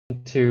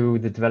to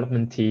the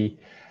development tea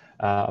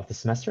of the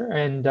semester.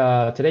 And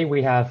today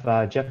we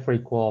have Jeffrey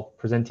Kuo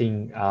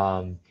presenting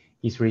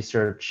his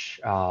research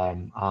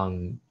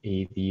on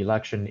the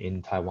election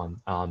in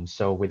Taiwan.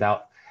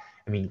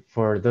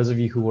 For those of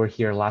you who were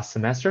here last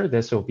semester,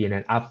 this will be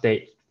an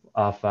update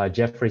of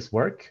Jeffrey's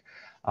work.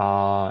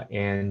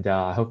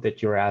 I hope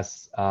that you're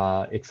as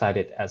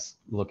excited as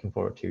looking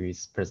forward to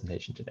his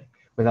presentation today.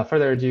 Without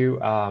further ado,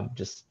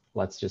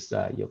 let's just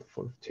yield the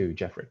floor to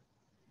Jeffrey.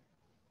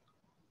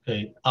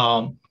 Okay,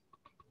 can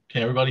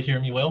everybody hear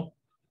me well?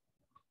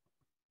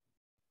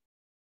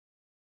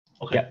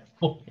 Okay, yeah.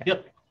 Cool. Yeah.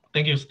 Yep.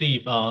 Thank you,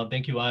 Steve.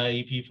 Thank you,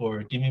 IIEP,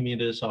 for giving me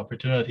this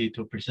opportunity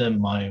to present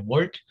my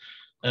work.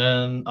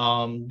 And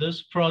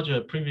this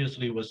project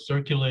previously was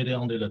circulated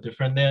under a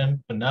different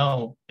name, but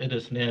now it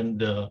is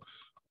named the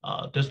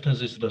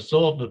Distance is the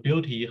Soul of the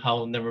Beauty,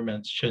 How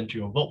Nevermets Change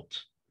Your Vote.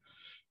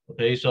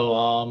 Okay,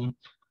 so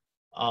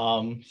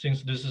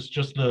since this is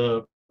just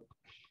the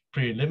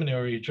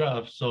preliminary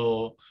draft,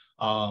 so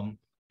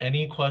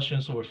any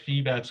questions or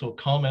feedbacks or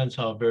comments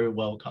are very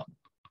welcome.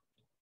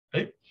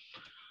 Okay,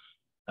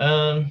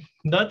 and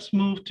let's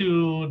move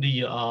to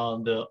the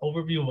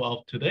overview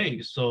of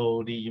today.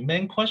 So the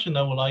main question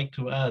I would like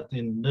to add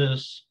in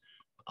this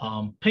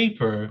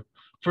paper,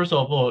 first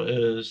of all,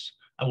 is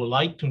I would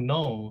like to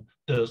know,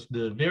 does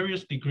the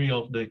various degree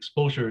of the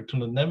exposure to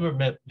the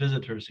Nevermet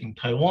visitors in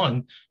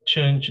Taiwan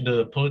change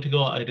the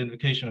political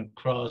identification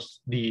across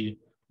the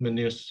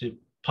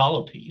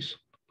municipalities?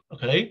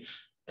 Okay,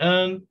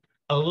 and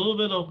a little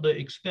bit of the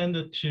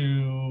extended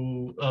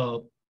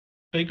to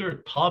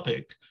bigger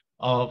topic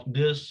of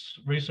this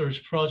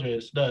research project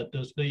is that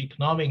does the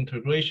economic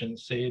integration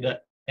say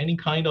that any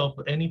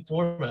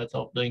formats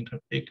of the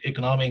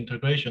economic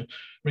integration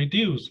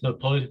reduce the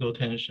political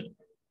tension?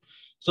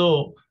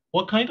 So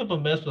what kind of a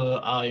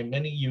method I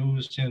mainly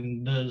use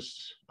in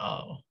this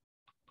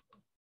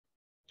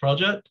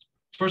project?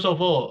 First of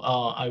all,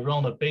 I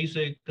run a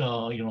basic,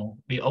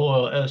 the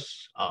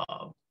OLS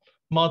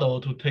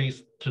model to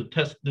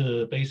test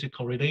the basic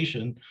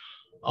correlation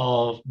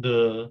of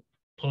the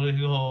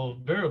political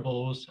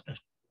variables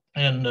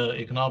and the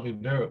economic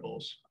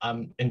variables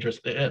I'm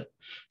interested in.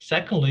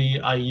 Secondly,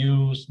 I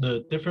use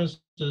the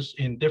differences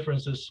in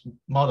differences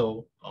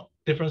model,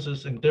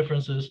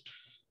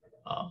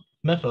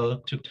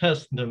 method to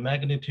test the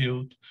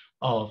magnitude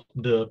of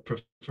the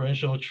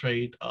preferential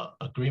trade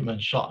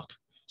agreement shock.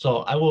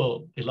 So I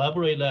will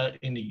elaborate that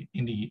in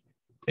the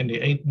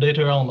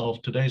later on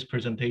of today's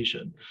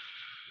presentation.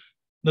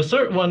 The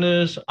third one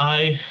is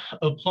I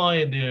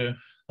apply the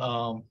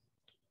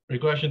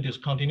regression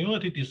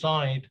discontinuity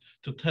design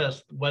to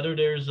test whether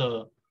there's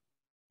a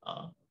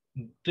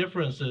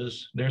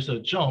there's a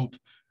jump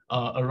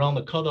around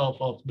the cutoff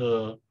of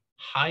the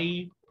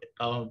high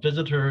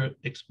visitor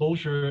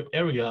exposure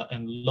area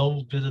and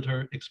low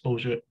visitor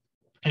exposure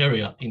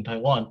area in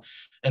Taiwan.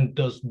 And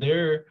does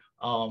their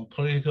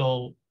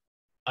political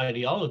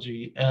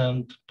ideology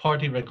and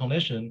party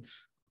recognition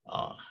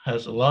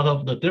has a lot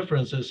of the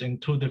differences in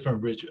two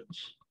different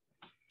regions.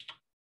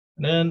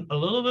 And then a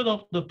little bit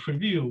of the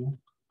preview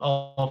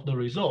of the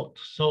result.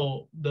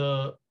 So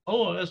the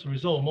OLS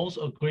result most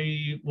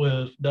agree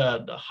with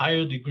that the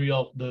higher degree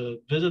of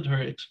the visitor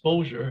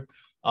exposure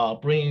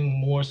bringing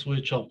more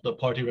switch of the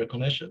party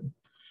recognition.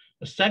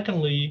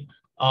 Secondly,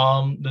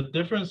 the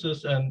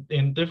differences and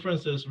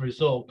indifferences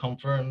result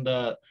confirm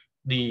that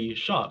the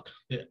shock,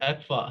 the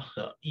ECFA,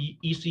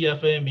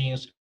 ECFA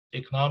means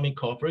Economic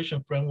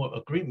Cooperation Framework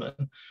Agreement,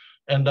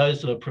 and that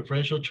is a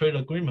preferential trade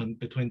agreement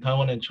between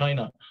Taiwan and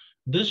China.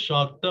 This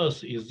shock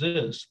does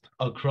exist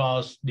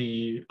across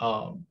the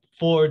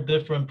 4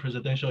 different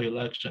presidential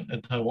elections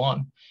in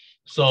Taiwan.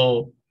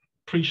 So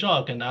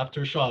pre-shock and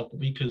after-shock,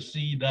 we could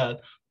see that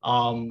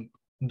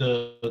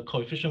the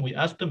coefficient we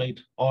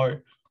estimate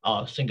are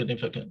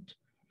significant.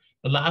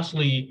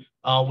 Lastly,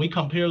 we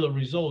compare the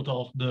result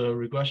of the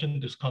regression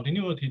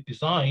discontinuity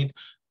design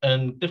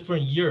in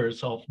different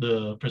years of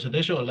the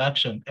presidential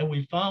election. And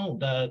we found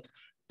that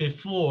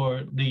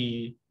before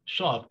the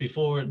shock,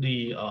 before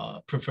the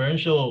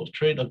preferential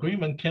trade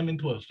agreement came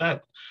into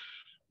effect,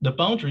 the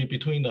boundary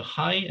between the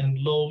high and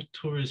low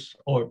tourist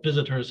or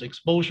visitors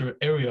exposure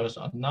areas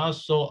are not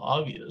so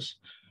obvious.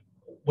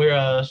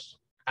 Whereas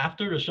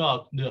after the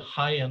shock, the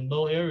high and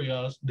low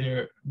areas,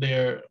 their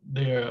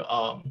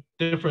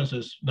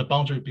differences, the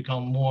boundary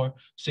become more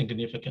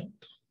significant.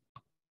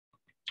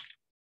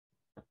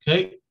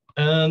 Okay,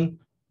 and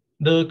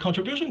the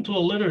contribution to the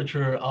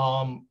literature,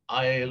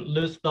 I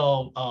list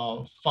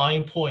out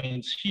 5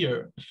 points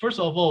here. First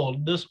of all,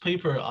 this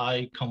paper,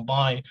 I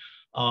combine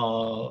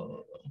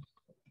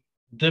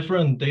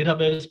different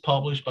database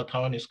published by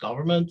Taiwanese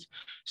government.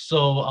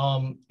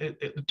 So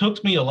it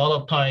took me a lot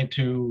of time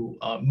to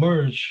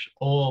merge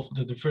all of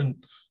the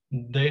different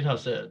data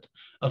set.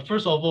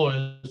 First of all,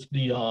 is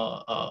the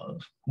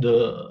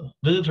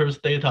visitors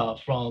data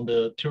from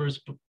the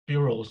Tourist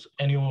Bureau's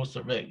annual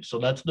survey. So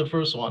that's the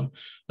first one.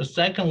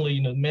 Secondly,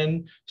 the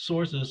main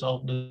sources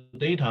of the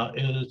data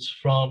is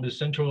from the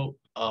Central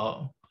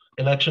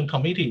Election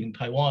Committee in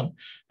Taiwan.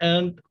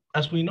 And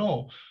as we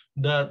know,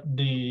 that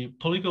the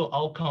political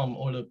outcome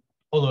or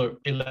the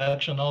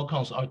election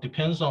outcomes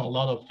depends on a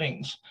lot of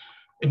things.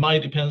 It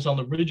might depend on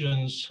the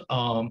region's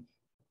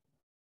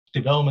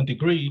development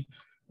degree,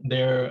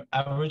 their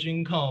average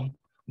income,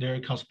 their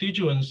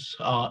constituents'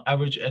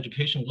 average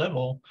education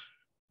level,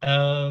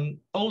 and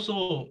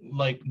also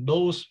like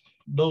those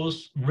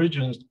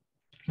regions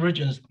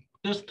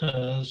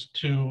distance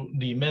to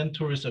the main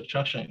tourist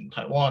attraction in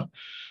Taiwan.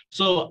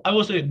 So I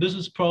would say this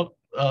is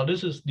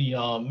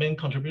the main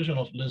contribution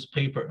of this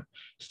paper.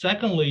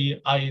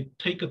 Secondly, I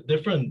take a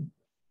different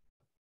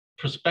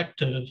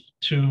perspective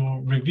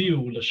to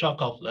review the shock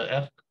of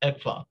the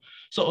ECFA.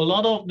 So a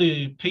lot of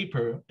the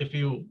paper, if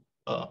you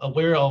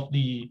aware of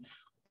the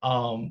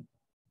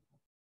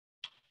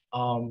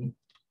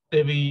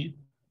David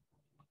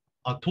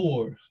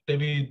Atour,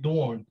 David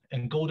Dorn,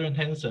 and Gordon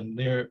Hanson,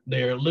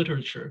 their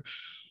literature,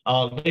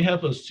 they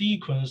have a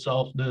sequence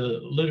of the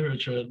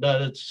literature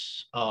that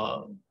it's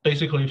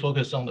basically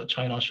focused on the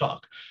China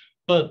shock.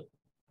 But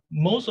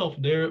most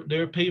of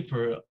their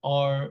paper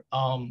are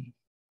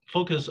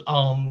focused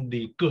on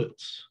the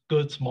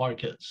goods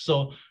market.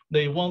 So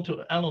they want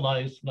to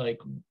analyze like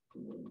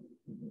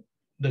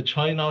the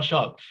China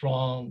shock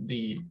from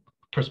the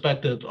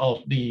perspective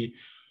of the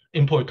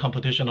import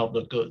competition of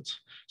the goods.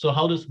 So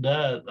how does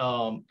that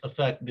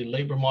affect the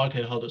labor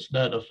market? How does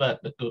that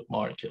affect the good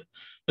market?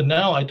 But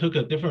now I took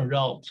a different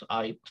route.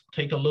 I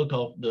take a look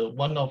of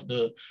one of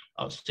the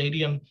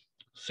salient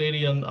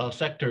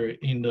sector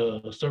in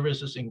the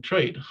services in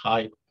trade.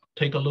 I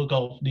take a look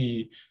of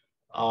the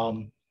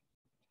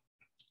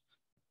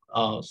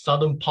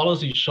sudden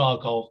policy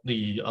shock of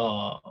the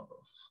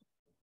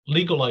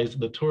legalize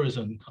the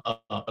tourism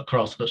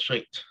across the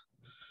strait.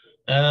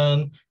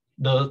 And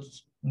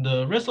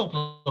the rest of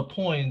the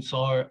points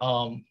are,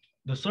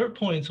 the third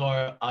points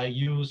are, I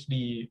use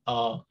the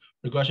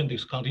regression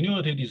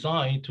discontinuity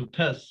design to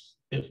test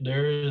if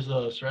there is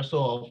a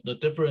threshold of the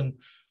different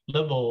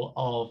level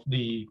of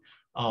the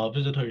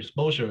visitor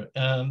exposure.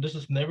 And this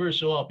is never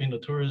show up in the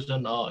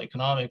tourism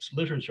economics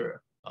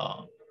literature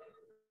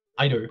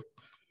either.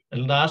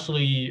 And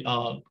lastly,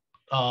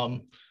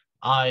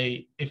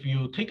 if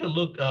you take a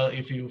look,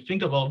 if you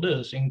think about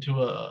this if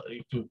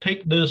you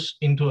take this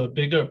into a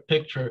bigger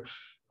picture,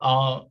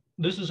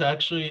 this is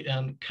actually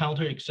a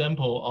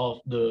counterexample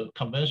of the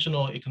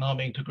conventional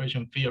economic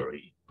integration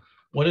theory.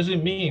 What does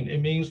it mean? It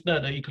means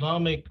that the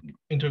economic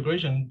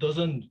integration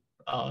doesn't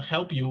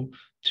help you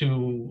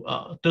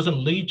to,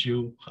 doesn't lead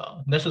you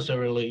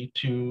necessarily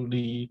to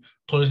the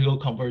political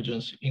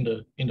convergence in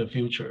the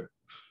future.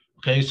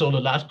 Okay, so the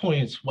last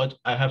point is what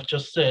I have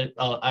just said.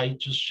 I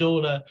just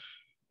show that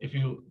if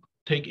you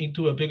take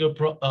into a bigger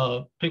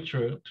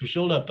picture to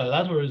show that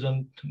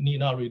bilateralism need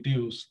not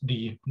reduce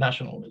the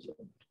nationalism.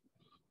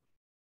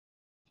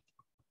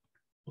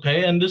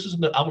 Okay, and this is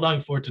the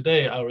outline for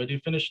today. I already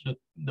finished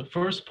the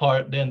first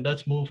part, then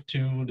let's move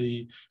to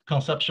the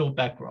conceptual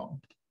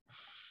background.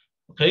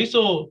 Okay,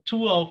 so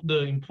two of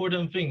the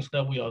important things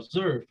that we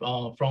observe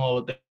from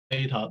our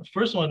data. The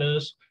first one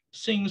is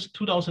since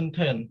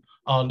 2010,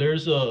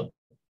 there's a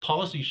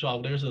policy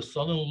shock, there's a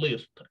sudden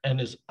lift,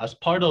 and it's as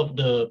part of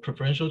the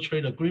preferential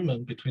trade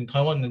agreement between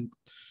Taiwan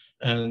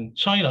and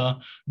China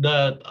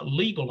that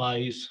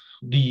legalize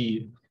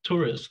the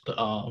tourist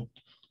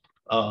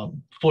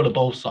for the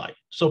both sides.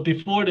 So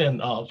before then,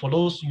 for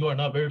those who are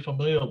not very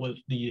familiar with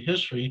the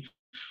history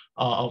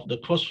of the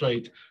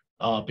cross-strait,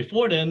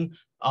 before then,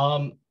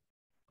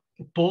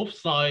 both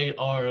sides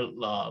are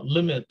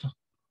limit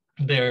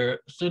their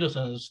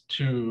citizens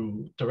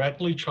to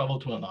directly travel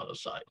to another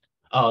side,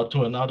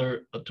 to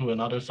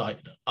another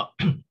side.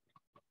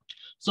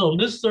 So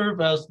this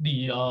serves as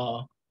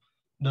the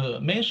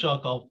main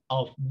shock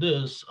of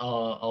this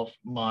of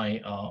my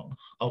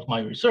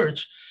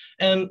research,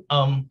 and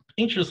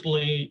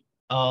interestingly,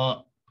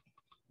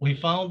 we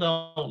found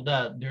out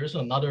that there's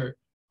another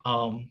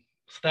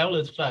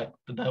stylist fact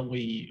that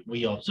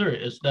we observe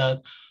is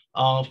that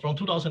from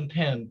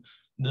 2010,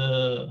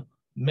 the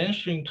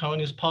mainstream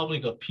Taiwanese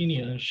public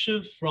opinion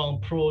shift from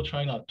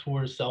pro-China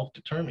towards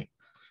self-determining.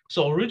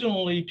 So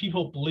originally,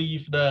 people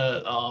believed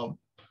that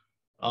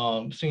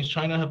since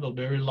China have a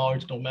very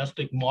large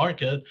domestic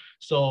market,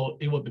 so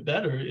it would be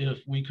better if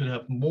we could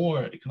have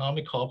more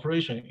economic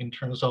cooperation in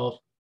terms of,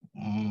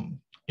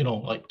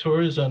 like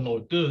tourism or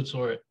goods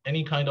or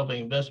any kind of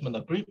investment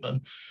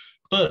agreement.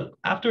 But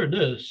after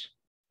this,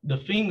 the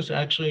things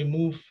actually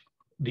move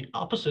the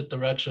opposite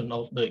direction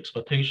of the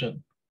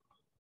expectation.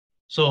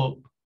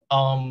 So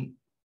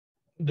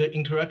the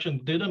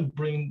interaction didn't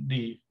bring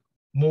the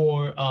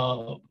more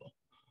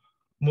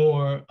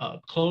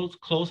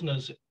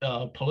closeness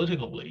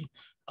politically.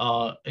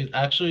 It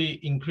actually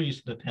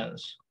increased the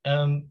tense.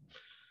 And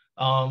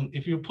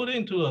if you put it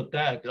into a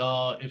deck,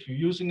 if you're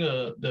using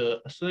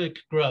the aesthetic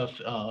graph,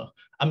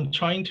 I'm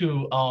trying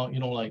to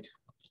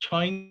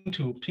trying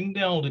to pin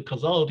down the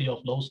causality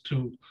of those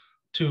two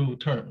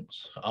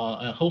terms,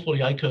 and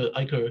hopefully I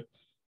could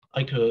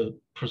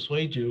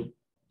persuade you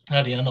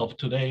at the end of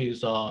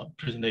today's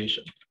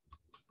presentation.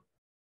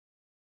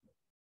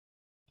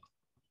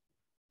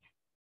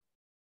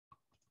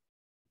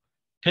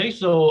 Okay,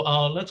 so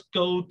let's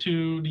go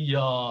to the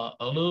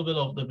a little bit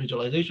of the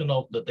visualization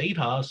of the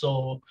data.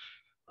 So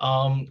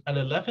at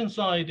the left-hand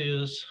side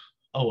is,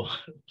 oh,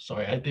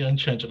 sorry, I didn't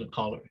change the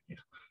color. Yeah,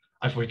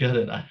 I forget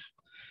it.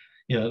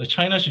 The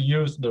China should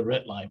use the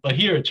red line, but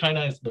here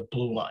China is the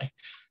blue line.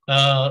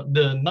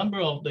 The number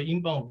of the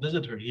inbound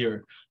visitor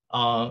here,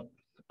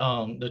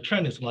 the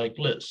trend is like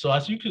this. So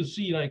as you can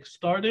see, like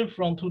starting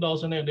from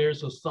 2008,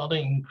 there's a sudden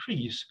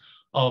increase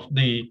of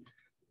the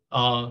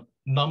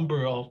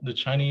number of the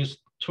Chinese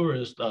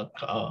tourist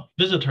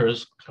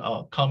visitors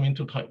coming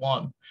to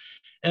Taiwan.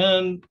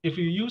 And if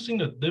you're using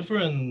the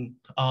different,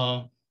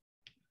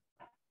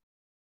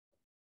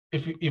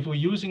 if we're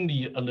using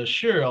the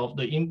share of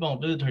the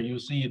inbound visitor, you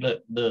see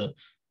that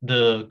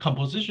the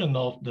composition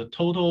of the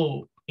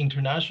total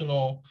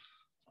international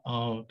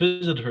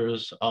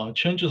visitors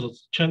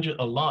changes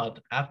a lot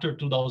after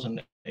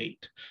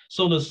 2008.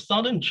 So the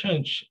sudden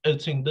change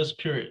is in this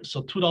period.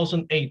 So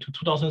 2008 to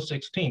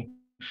 2016,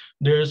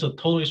 there's a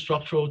totally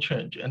structural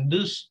change. And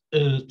this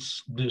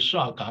is the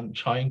shock I'm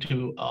trying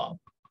to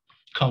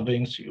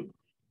convince you.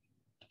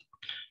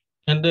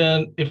 And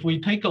then if we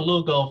take a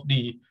look of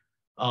the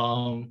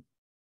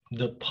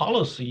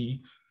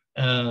policy,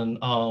 and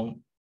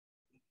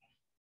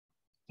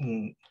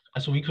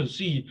as we could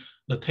see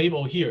the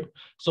table here.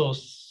 So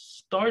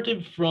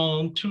starting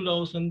from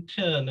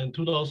 2010 and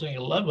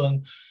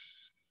 2011,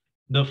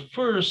 the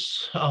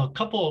first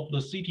couple of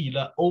the cities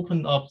that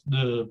opened up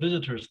the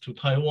visitors to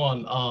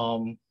Taiwan,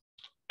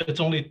 it's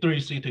only 3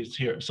 cities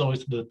here. So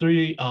it's the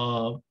 3,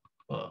 well,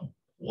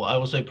 I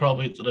would say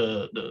probably it's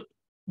the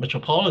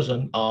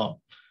metropolitan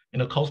in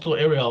the coastal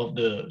area of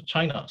the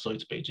China. So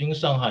it's Beijing,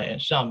 Shanghai, and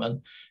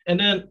Xiamen. And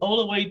then all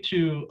the way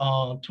to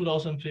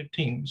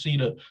 2015, see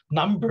the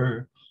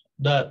number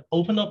that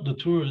opened up the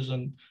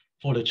tourism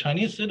for the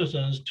Chinese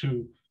citizens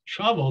to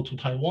travel to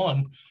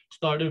Taiwan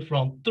started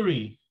from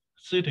 3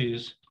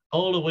 cities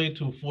all the way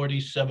to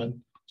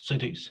 47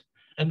 cities.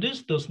 And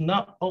this does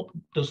not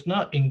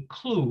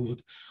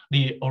include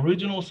the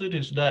original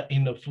cities that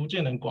in the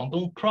Fujian and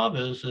Guangdong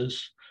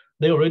provinces,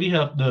 they already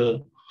have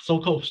the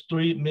so-called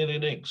 3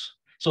 million links.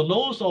 So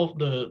those of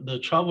the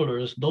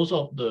travelers, those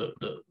of the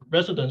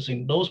residents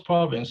in those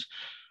provinces,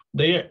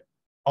 they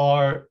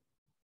are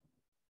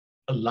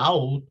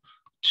allowed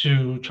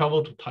to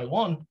travel to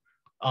Taiwan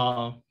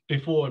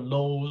before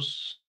the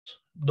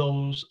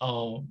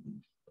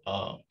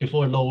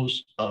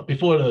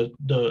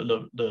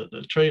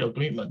trade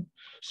agreement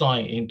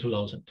signed in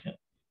 2010.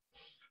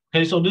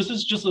 Okay, so this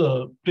is just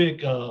a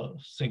big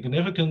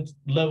significant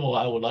level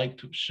I would like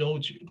to show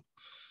you.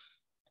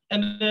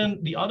 And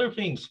then the other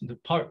things, the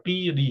part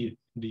B,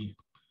 the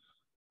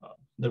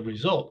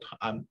result.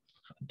 I'm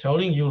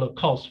telling you the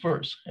cause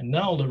first, and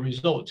now the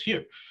results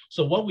here.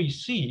 So what we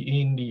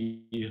see in the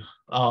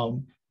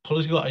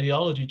political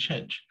ideology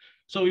change.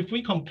 So if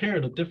we compare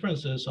the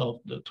differences of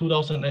the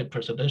 2008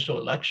 presidential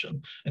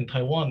election in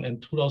Taiwan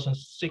and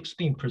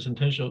 2016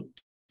 presidential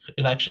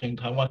election in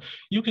Taiwan,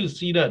 you can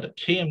see that the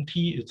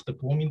KMT is the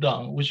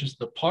Kuomintang, which is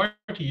the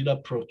party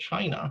that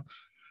pro-China.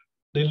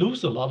 They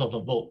lose a lot of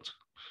the vote.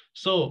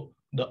 So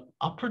the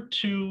upper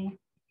 2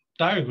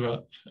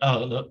 diagram,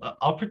 the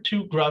upper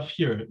 2 graph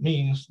here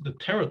means the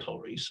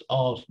territories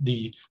of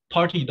the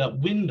party that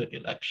win the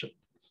election.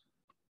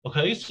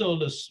 Okay, so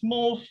the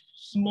small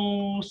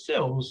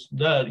cells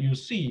that you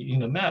see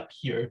in the map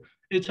here,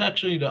 it's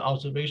actually the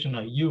observation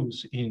I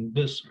use in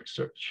this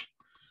research.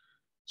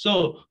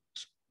 So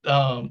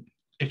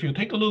if you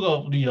take a look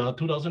of the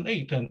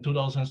 2008 and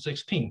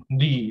 2016,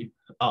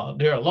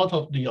 there are a lot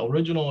of the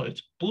original,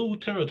 it's blue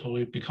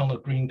territory become a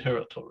green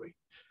territory.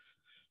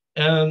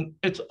 And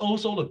it's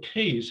also the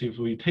case if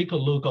we take a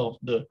look of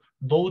the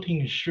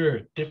voting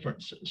share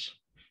differences.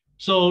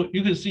 So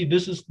you can see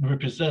this is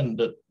represent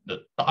the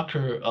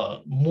darker,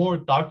 more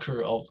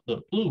darker of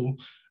the blue,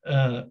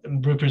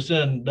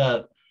 represent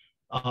that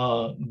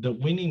the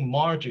winning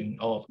margin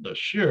of the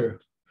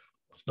share,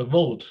 the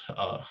vote,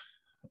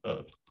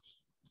 the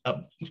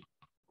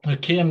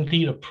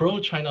KMT, the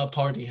pro-China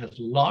party, has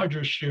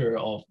larger share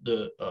of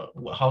the,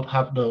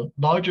 have the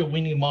larger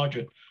winning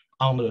margin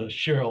on the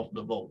share of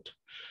the vote.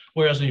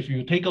 Whereas if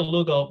you take a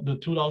look at the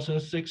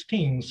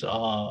 2016's,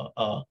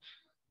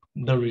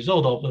 the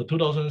result of the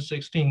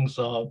 2016's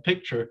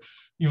picture,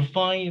 you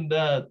find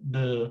that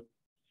the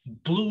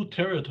blue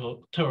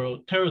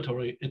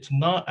territory, it's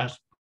not as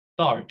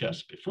dark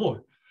as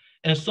before.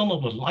 And some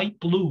of the light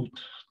blue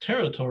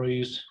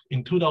territories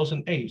in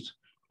 2008,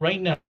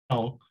 right now,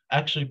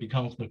 actually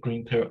becomes the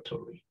green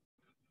territory.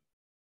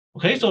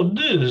 Okay, so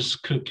this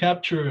could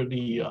capture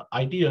the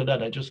idea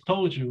that I just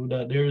told you,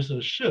 that there is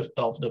a shift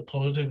of the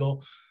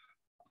political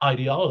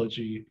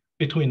ideology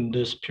between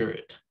this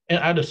period. And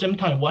at the same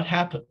time, what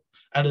happened?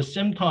 At the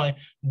same time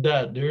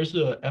that there's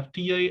a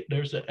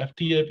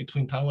FTA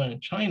between Taiwan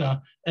and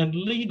China, and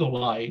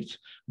legalize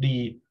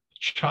the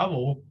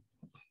travel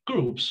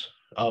groups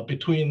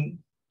between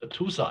the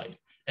 2 sides.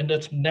 And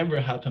that's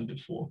never happened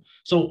before.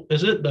 So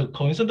is it the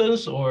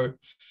coincidence, or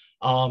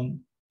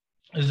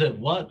is it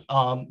what?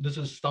 This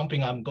is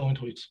something I'm going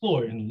to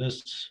explore in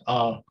this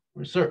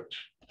research.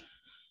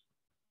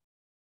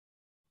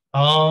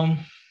 So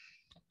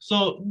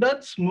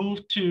let's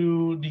move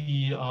to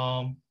the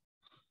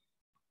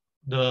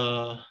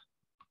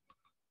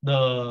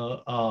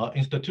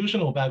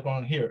institutional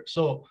background here.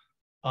 So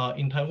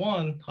in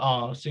Taiwan,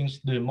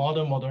 since the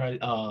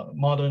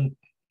modern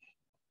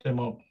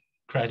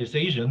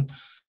democratization,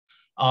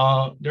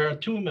 there are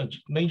two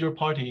major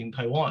parties in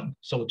Taiwan.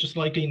 So just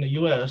like in the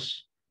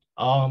US,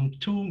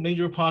 two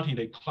major parties,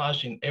 they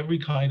clash in every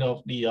kind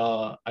of the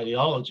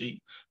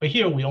ideology. But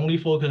here we only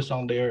focus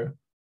on their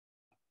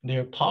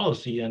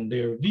policy and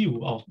their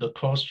view of the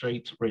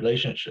cross-strait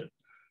relationship.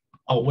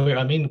 Where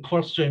I mean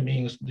cross-strait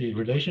means the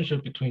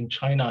relationship between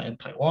China and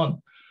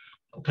Taiwan.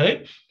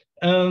 Okay,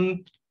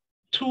 and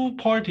two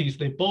parties,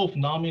 they both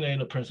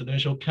nominate a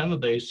presidential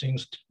candidate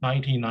since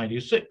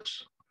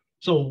 1996.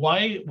 So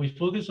why we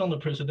focus on the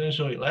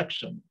presidential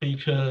election?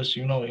 Because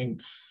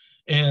in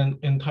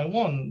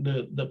Taiwan,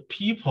 the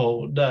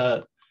people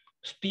that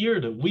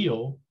steer the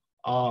wheel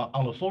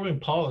on the foreign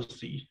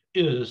policy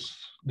is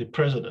the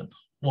president.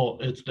 Well,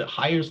 it's the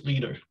highest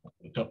leader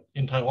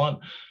in Taiwan.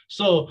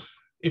 So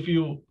if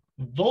you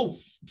vote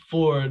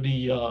for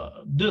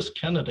this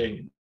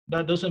candidate,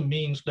 that doesn't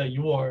mean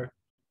that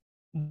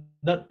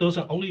that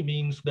doesn't only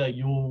means that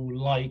you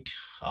like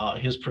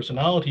his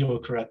personality or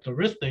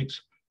characteristics,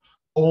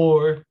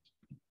 or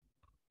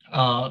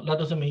that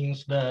doesn't mean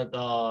that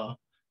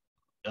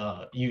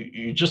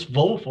you just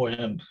vote for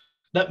him.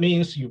 That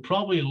means you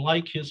probably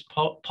like his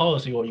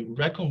policy, or you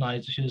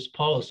recognize his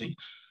policy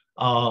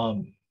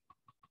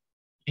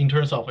in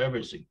terms of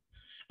everything.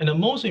 And the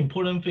most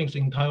important things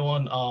in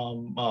Taiwan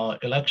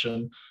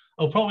election,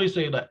 I'll probably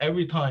say that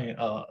every time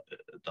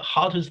the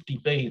hottest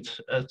debate,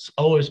 it's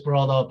always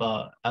brought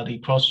up at the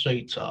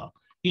cross-strait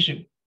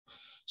issue.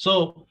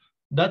 So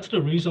that's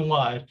the reason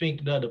why I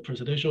think that the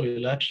presidential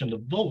election,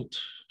 the vote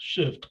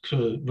shift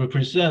could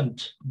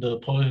represent the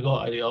political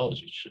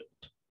ideology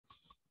shift.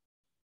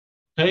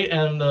 Okay,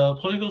 and the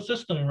political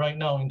system right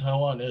now in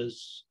Taiwan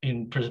is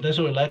in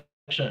presidential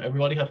election,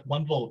 everybody have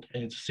one vote,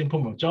 and it's a simple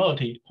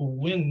majority who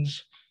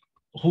wins,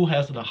 who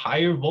has the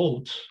higher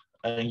vote,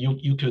 and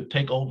you could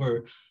take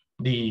over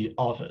the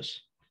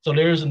office. So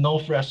there is no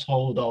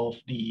threshold of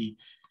being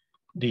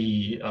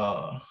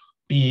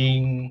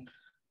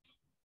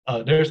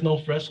there's no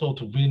threshold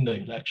to win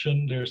the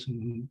election. There's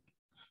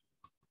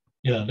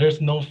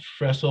no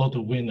threshold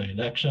to win the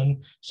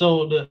election.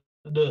 So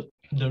the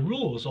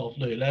rules of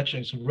the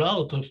election is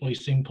relatively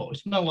simple.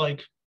 It's not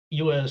like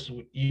US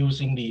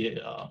using the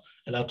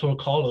electoral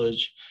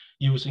college,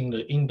 using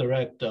the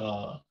indirect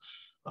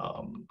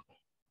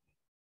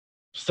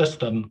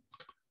system.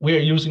 We are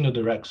using the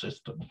direct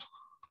system.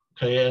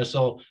 Okay,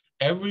 so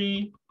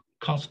every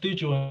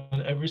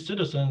constituent, every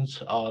citizen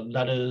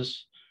that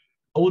is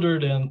older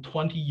than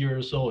 20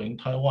 years old in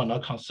Taiwan are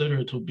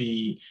considered to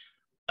be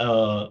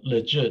a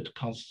legit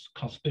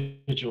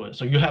constituent.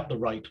 So you have the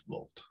right to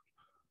vote,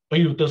 but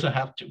you doesn't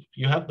have to.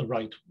 You have the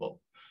right to vote.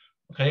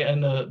 Okay,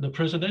 and the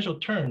presidential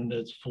term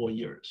is 4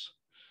 years.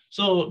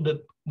 So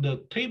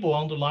the table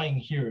underlying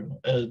here,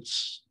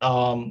 it's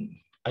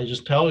I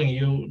just telling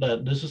you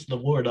that this is the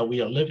world that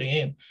we are living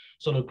in.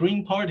 So the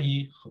Green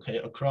Party, okay,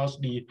 across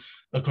the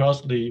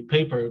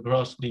paper,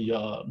 across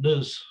the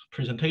this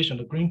presentation,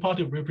 the Green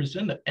Party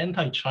represent the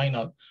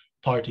anti-China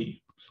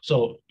party.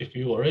 So if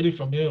you're already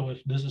familiar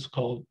with this, is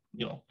called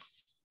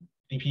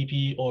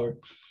DPP or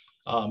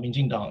民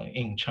进党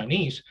in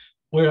Chinese,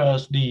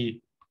 whereas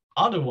the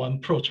other one,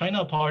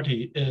 pro-China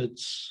party,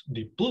 it's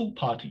the blue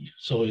party.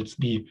 So it's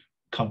the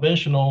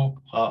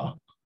conventional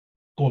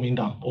国民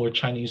党 or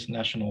Chinese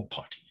Nationalist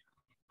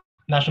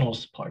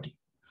Party.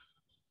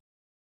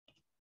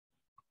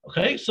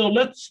 Okay, so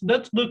let's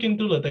look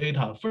into the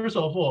data. First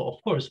of all,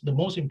 of course, the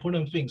most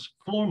important things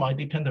for my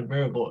dependent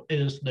variable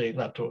is the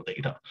electoral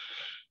data.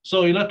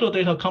 So electoral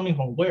data coming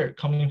from where?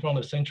 Coming from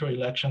the Central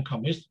Election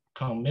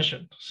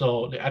Commission.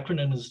 So the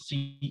acronym is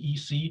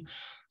CEC.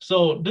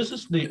 So this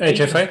is the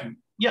Jeffrey?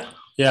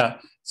 Yeah.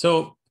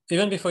 So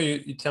even before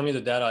you tell me the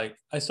data,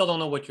 I still don't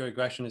know what your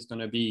regression is going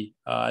to be.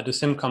 I had the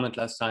same comment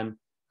last time.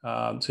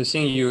 So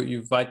seeing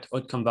you write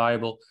outcome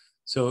variable.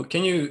 So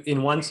can you,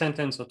 in one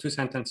sentence or two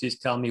sentences,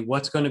 tell me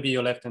what's going to be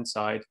your left-hand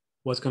side,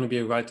 what's going to be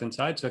your right-hand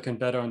side, so I can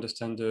better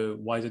understand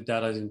why the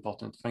data is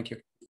important. Thank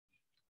you.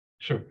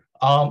 Sure.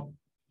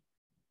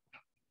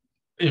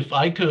 If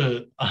I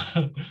could,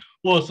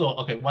 well, so,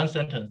 okay, one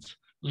sentence.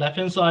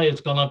 Left-hand side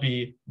is gonna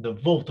be the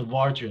vote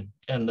margin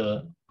and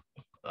the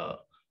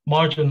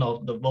margin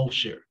of the vote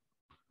share.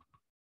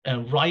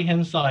 And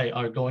right-hand side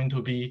are going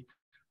to be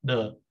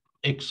the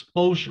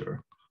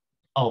exposure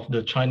of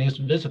the Chinese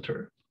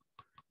visitor,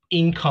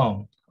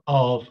 income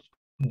of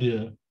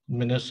the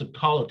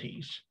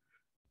municipalities,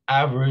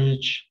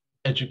 average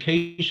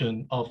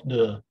education of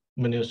the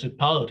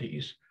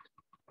municipalities,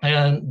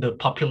 and the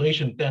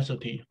population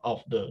density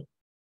of the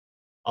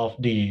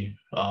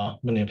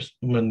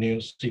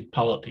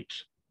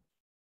municipalities.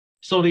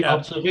 So the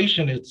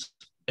observation is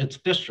it's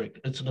district.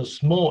 It's the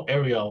small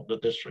area of the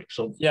district.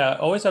 So yeah,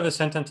 always have a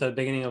sentence at the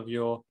beginning of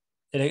your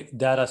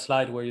data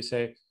slide where you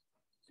say,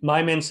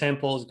 my main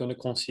sample is going to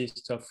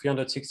consist of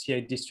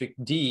 368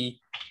 district D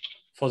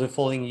for the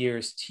following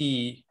years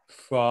T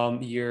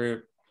from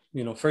year,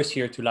 first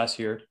year to last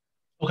year.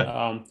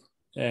 okay.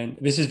 And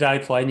this is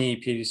valid for any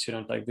PhD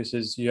student. Like this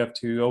is, you have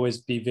to always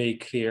be very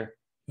clear.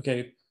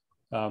 Okay,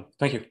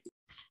 thank you.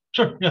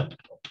 Sure. Yeah.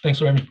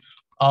 Thanks, Remy.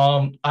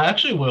 I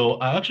actually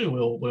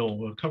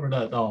will cover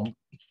that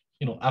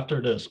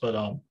after this,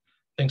 but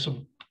thanks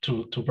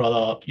to brought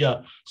up.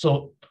 Yeah.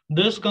 So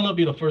this is gonna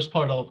be the first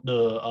part of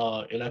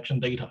the election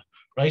data,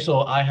 right?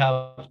 So I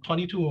have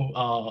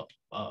 22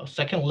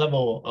 second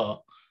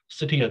level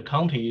city and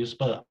counties,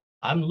 but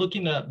I'm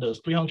looking at the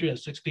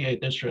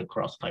 368 districts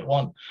across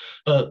Taiwan.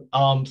 But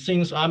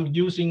since I'm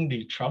using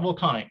the travel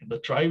time, the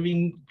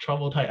driving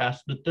travel time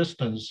as the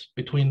distance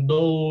between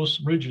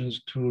those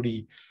regions to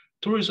the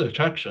tourist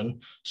attraction,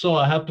 so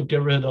I have to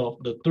get rid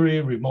of the 3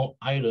 remote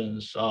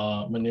islands,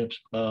 the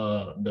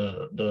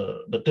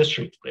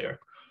districts there.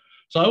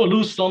 So I will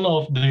lose some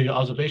of the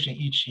observation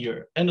each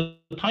year. And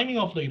the timing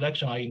of the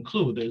election I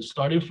include is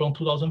starting from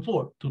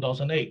 2004,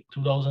 2008,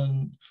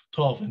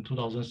 2012, and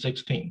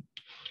 2016.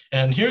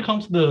 And here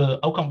comes the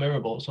outcome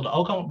variable. So the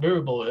outcome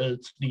variable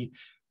is the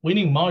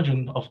winning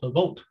margin of the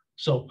vote.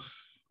 So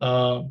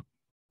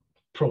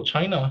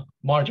pro-China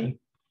margin,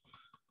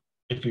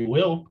 if you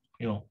will,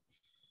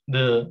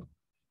 the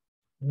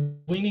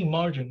winning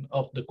margin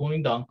of the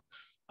Kuomintang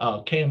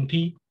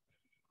KMT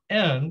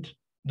and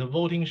the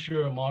voting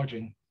share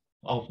margin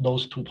of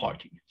those 2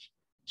 parties.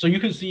 So you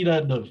can see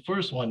that the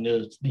first one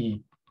is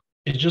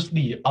just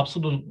the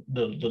absolute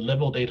the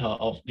level data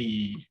of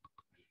the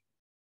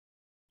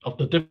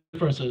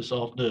differences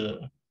of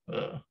the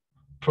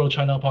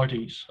pro-China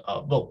parties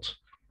votes,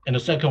 and the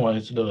second one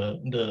is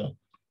the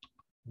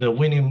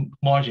winning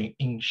margin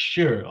in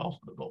share of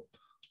the vote.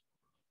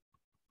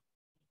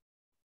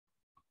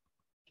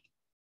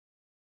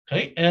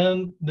 Okay,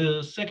 and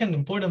the second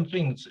important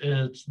thing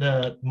is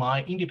that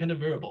my independent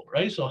variable,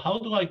 right? So how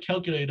do I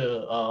calculate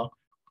a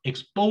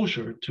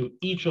exposure to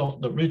each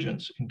of the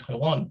regions in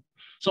Taiwan?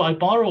 So I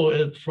borrow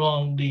it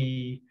from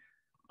the,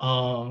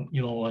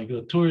 like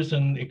the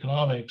tourism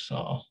economics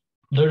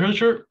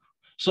literature.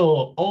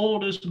 So all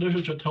this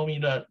literature tell me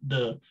that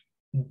the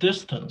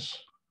distance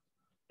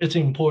is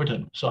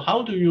important. So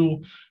how do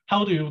you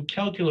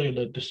calculate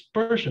the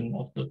dispersion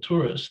of the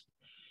tourists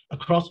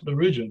across the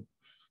region?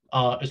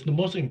 It's the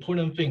most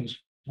important things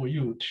for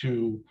you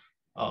to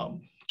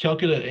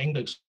calculate the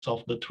index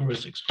of the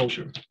tourist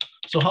exposure.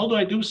 So how do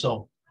I do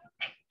so?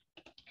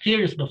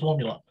 Here is the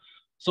formula.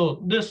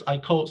 So this I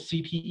call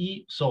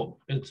CTE, so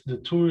it's the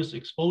tourist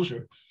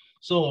exposure.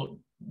 So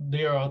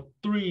there are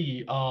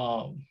 3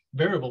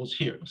 variables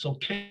here. So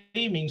K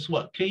means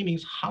what? K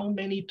means how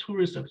many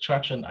tourist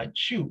attraction I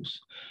choose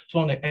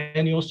from the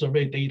annual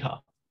survey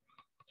data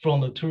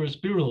from the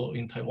Tourist Bureau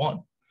in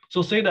Taiwan.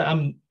 So say that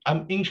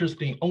I'm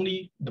interested in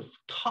only the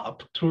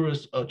top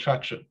tourist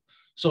attraction.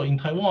 So in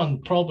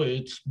Taiwan, probably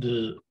it's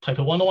the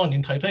Taipei 101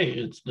 in Taipei.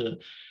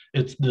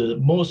 It's the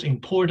most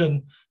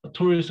important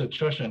tourist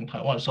attraction in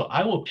Taiwan. So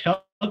I will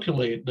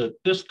calculate the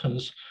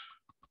distance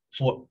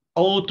for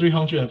all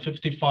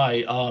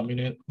 355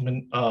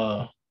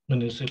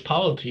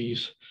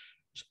 municipalities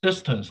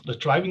distance, the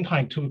driving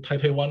time to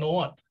Taipei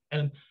 101.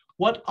 And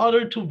what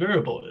other 2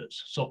 variable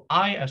is? So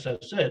I, as I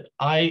said,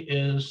 I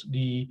is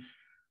the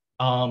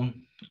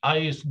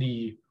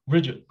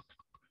region,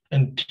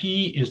 and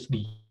T is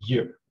the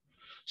year.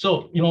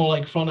 So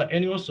like from the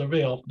annual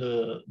survey of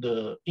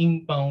the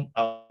inbound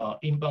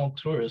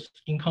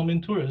tourists,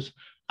 incoming tourists,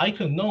 I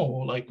can know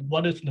like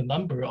what is the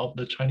number of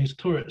the Chinese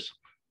tourists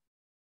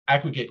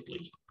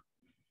aggregately.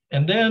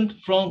 And then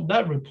from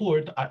that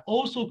report, I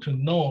also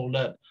can know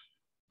that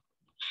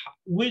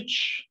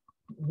which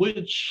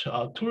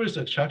tourist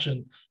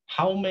attraction,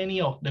 how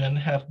many of them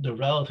have the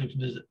relative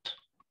visit.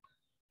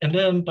 And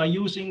then by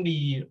using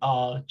the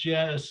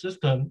GIS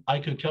system, I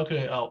could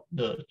calculate out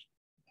the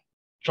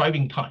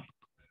driving time,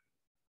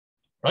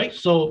 right?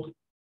 So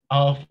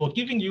for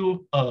giving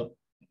you a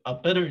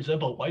better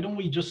example, why don't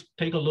we just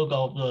take a look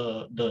at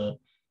the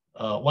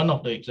one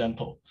of the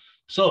example.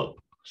 So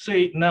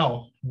say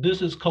now,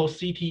 this is called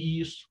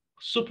CTE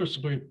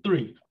superscript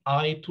 3,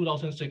 I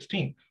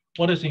 2016.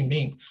 What does it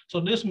mean? So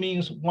this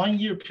means 1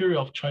 year period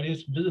of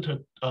Chinese visitor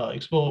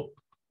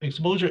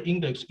exposure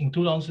index in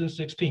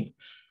 2016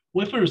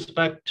 with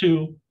respect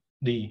to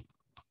the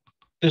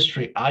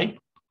district I.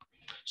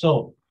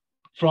 So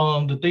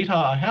from the data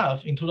I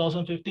have in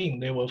 2015,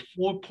 there were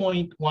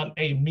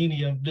 4.18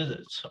 million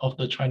visits of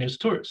the Chinese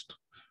tourists.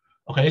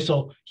 Okay,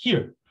 so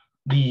here,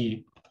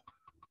 the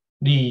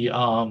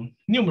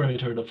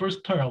numerator, the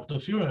first term of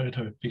the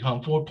numerator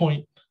become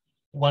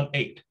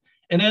 4.18.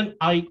 And then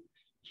I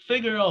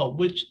figure out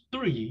which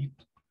 3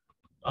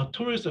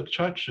 tourist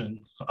attraction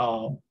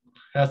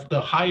has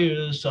the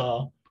highest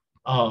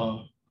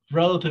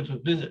relative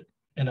visit.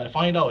 And I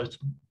find out it's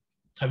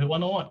Taipei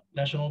 101,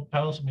 National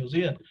Palace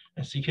Museum,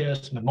 and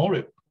CKS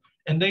Memorial.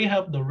 and they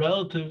have the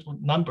relative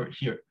number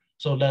here.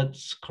 So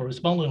that's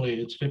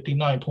correspondingly, it's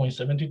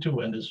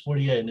 59.72 and it's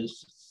 48 and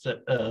it's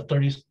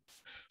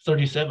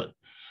 37.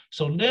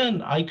 So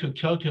then I could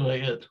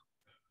calculate it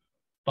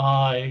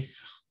by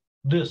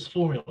this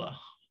formula,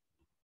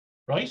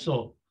 right?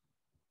 So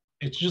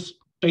it's just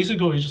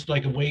basically just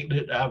like a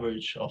weighted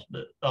average of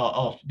the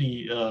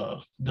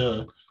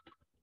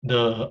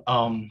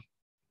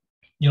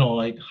you know,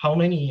 like how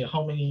many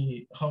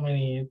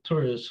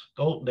tourists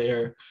go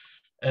there,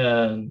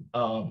 and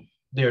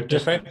their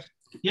distance.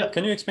 Yeah.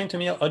 Can you explain to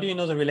me how do you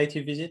know the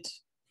relative visit?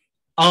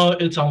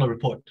 It's on the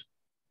report.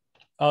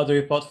 Oh, the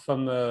report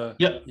from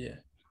yeah.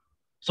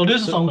 So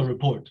this is on the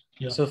report.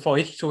 Yeah. So for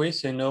each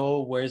tourist, you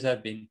know where has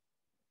that been,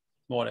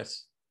 more or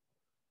less.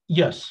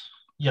 Yes.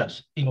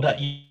 In that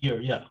year,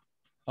 yeah.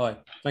 All right.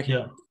 Thank you.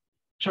 Yeah.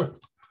 Sure.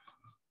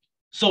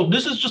 So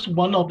this is just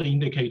one of the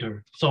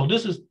indicator. So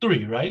this is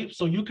 3, right?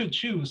 So you could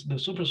choose the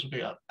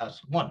superscript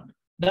as 1.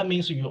 That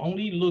means you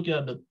only look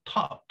at the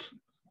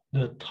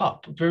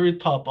very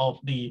top of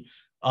the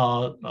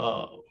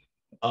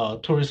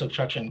tourist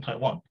attraction in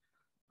Taiwan.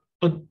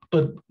 But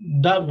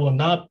that will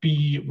not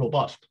be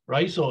robust,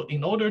 right? So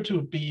in order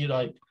to be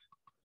like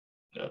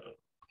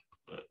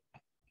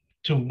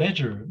to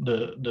measure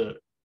the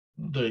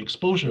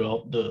exposure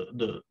of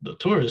the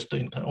tourist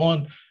in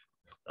Taiwan,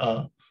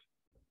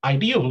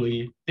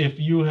 ideally, if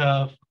you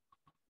have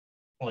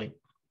like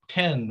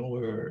 10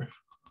 or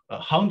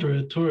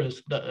 100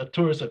 tourist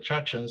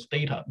attractions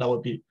data, that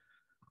would be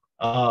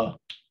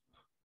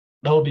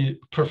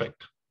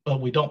perfect. But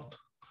we don't.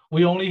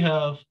 We only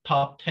have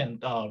top 10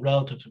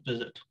 relative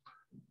visit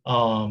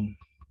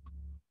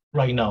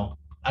right now,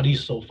 at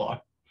least so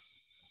far.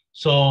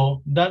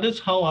 So that is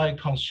how I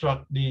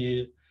construct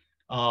my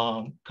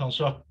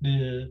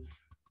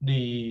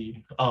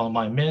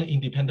main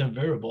independent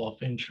variable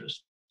of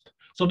interest.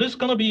 So this is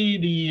gonna be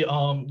the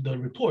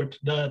report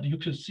that you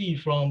could see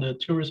from the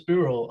Tourist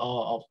Bureau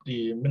of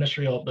the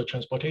Ministry of the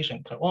Transportation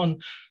in Taiwan.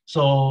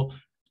 So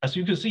as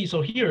you can see,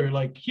 so here,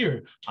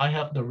 I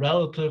have the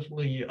relative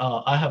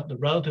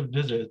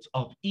visits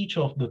of each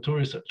of the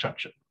tourist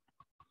attraction.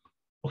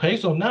 Okay,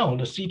 so now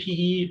the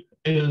CTE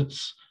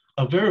is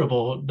a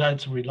variable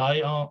that's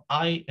rely on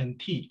I and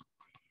T,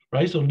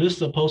 right? So this is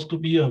supposed to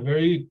be a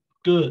very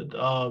good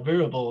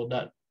variable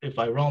that if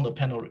I run the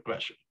panel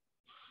regression.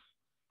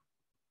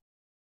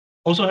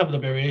 Also have the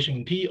variation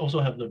in T, also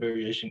have the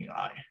variation in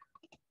I.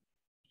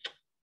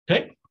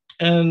 Okay,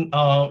 and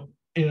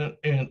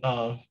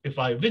if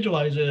I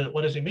visualize it,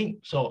 what does it mean?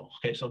 So,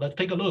 okay, so let's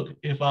take a look.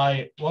 If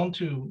I want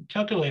to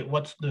calculate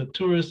what's the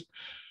tourist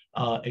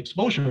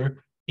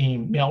exposure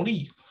in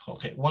Miaoli,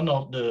 okay, one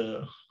of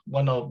the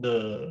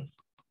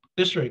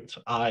districts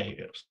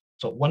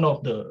so one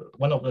of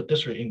the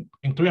district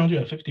in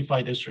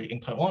 355 district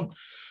in Taiwan.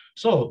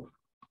 So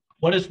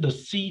what is the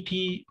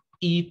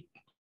CTE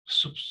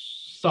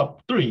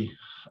sub 3?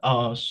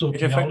 So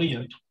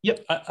Miaoli, yeah.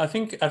 I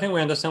think we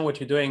understand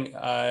what you're doing.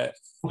 Okay.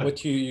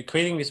 What you're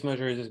creating this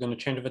measure is going to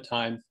change over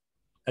time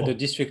at the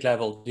district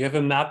level. Do you have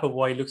a map of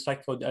what it looks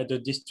like at the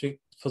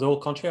district for the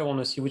whole country? I want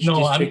to see which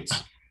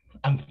districts.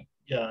 I'm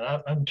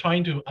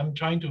trying to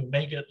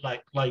make it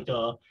like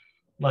a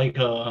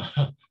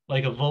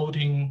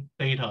voting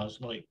data.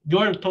 Like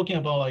you're talking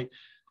about like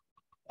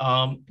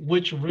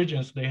which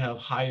regions they have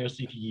higher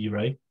CTE,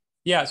 right?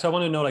 Yeah, so I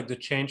want to know like the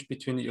change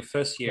between your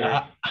first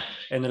year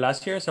and the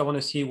last year. So I want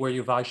to see where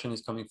your variation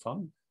is coming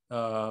from,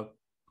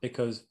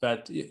 because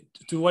that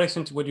to what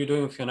extent what you're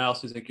doing with your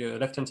analysis, like your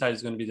left-hand side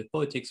is going to be the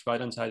politics,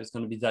 right-hand side is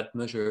going to be that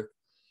measure.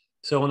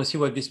 So I want to see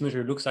what this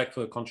measure looks like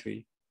for the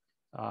country.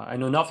 I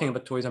know nothing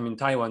about tourism in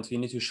Taiwan, so you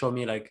need to show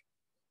me like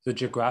the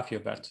geography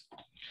of that.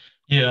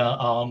 Yeah,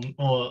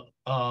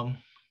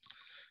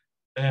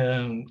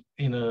 and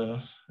in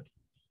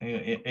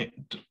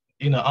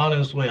an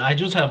honest way, I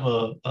just have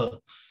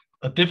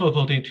a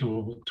difficulty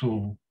to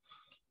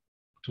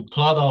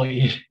plot out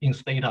in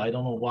data. I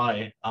don't know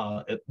why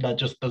that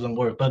just doesn't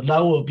work, but that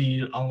will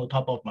be on the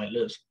top of my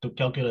list to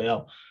calculate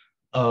out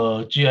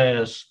a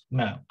GIS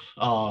map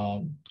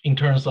in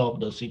terms of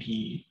the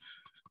CTE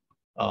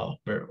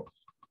variable.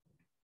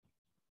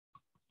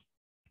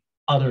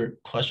 Other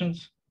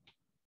questions?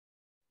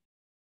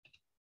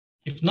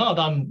 If not,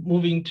 I'm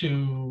moving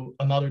to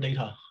another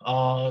data.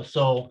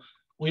 So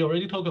we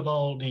already talked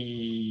about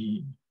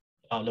the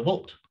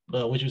vote,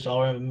 which is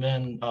our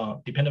main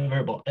dependent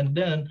variable. And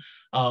then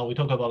we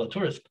talk about the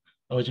tourist,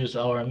 which is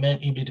our main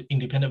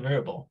independent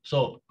variable.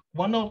 So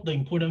one of the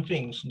important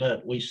things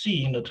that we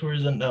see in the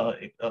tourism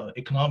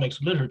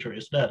economics literature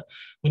is that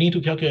we need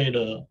to calculate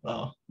the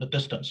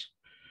distance.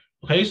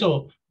 Okay,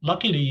 so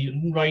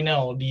luckily right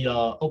now,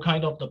 all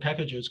kind of the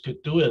packages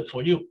could do it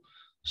for you.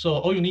 So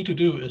all you need to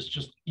do is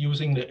just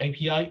using the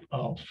API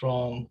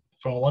from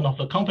one of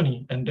the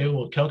company, and they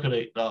will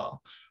calculate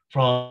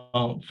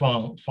from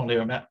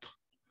their map,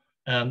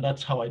 and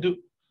that's how I do.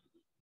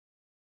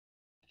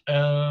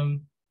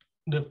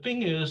 The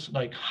thing is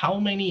like how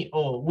many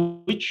or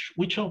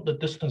which of the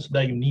distance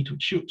that you need to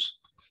choose.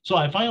 So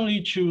I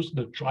finally choose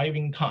the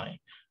driving time.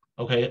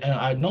 Okay, and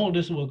I know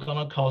this will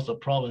gonna cause a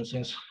problem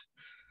since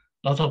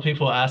lots of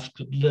people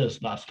asked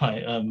this last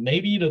time.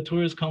 Maybe the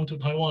tourists come to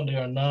Taiwan, they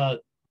are not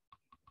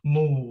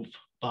moved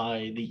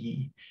by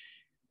the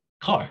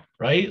car,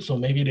 right? So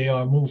maybe they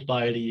are moved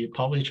by the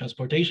public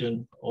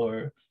transportation,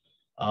 or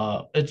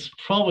it's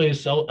probably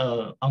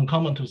so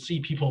uncommon to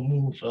see people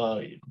move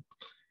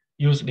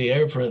use the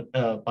airplane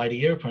by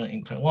the airplane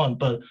in Taiwan,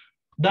 but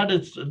that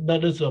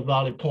is a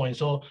valid point.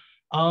 So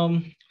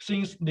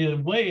since the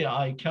way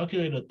I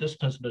calculate the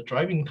distance, the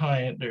driving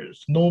time,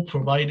 there's no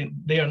providing,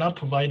 they are not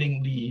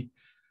providing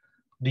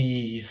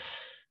the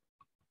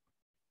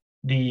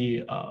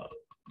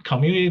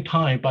community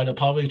time by the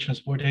public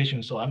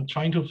transportation. So I'm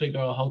trying to figure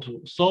out how to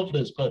solve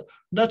this, but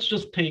let's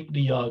just take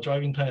the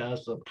driving time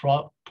as a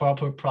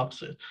proper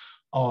proxy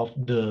of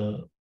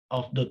the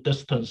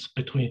distance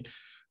between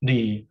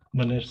the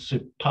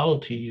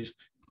municipalities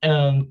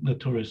and the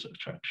tourist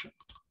attraction.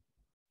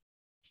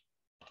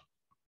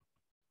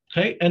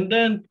 Okay, and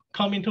then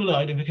coming to the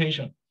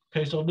identification.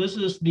 Okay, so this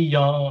is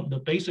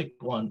the basic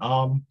one.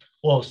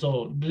 Well,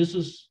 so this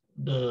is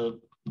the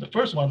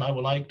first one I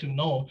would like to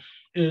know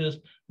is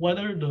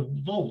whether the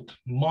vote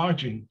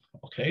margin,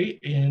 okay,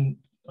 in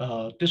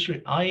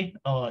District I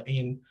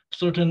in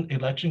certain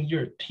election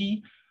year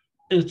T,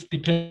 it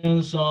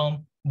depends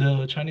on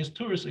the Chinese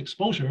tourist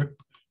exposure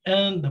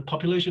and the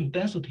population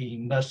density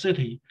in that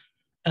city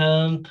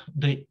and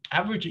the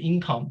average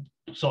income.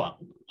 So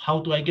how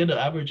do I get the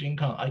average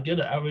income? I get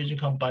the average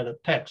income by the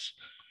tax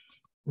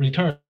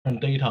return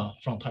data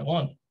from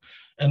Taiwan.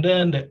 And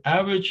then the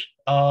average,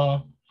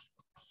 the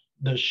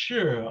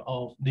share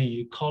of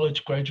the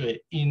college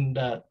graduate in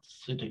that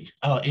city,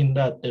 in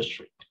that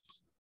district.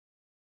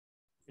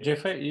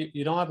 Jeffrey,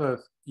 you don't have a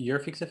year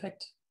fixed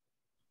effect?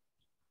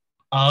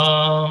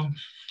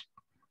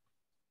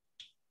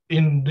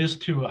 In this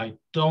two, I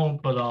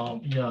don't, but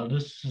yeah,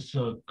 this is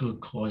a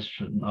good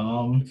question.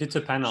 If it's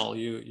a panel,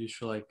 you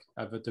should like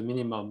have the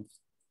minimum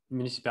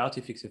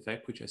municipality fixed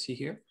effect, which I see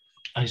here.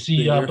 I see,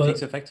 the yeah, year but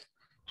fixed effect.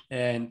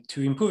 And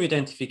to improve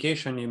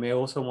identification, you may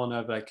also want to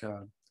have like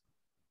a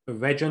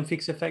region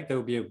fixed effect that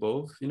will be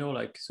above, you know,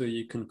 like so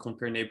you can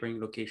compare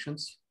neighboring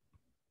locations.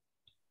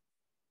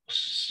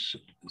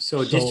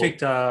 So district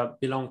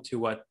belong to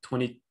what,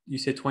 20, you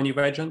said 20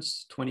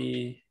 regions,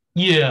 20?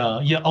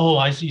 Yeah. Oh,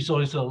 I see. So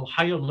it's a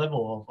higher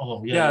level of,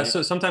 oh, yeah.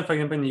 So sometimes, for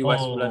example, in the US,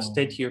 we'll have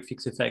state year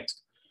fixed effect.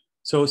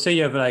 So say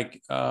you have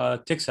like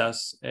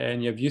Texas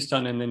and you have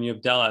Houston and then you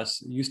have Dallas.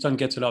 Houston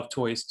gets a lot of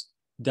tourists,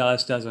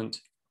 Dallas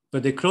doesn't,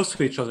 but they're close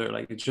to each other.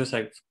 Like it's just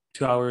like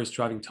 2 hours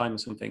driving time or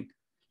something.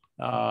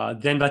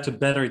 Then that's a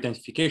better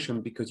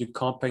identification because you're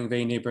comparing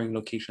very neighboring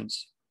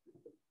locations.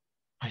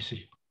 I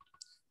see.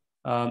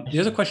 The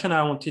other question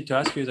I wanted to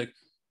ask you is like,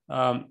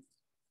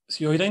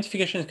 so your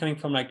identification is coming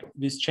from like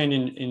this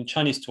change in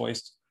Chinese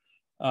tourists.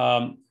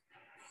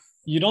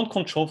 You don't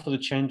control for the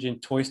change in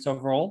tourist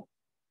overall,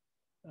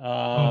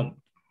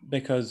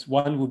 because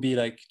one would be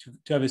like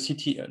to have a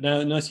CT,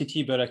 no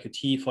CT, but like a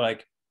T for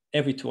like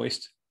every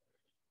tourist.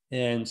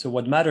 And so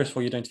what matters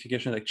for your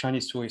identification is like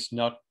Chinese tourists,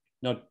 not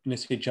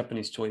necessarily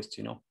Japanese tourists,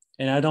 you know.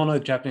 And I don't know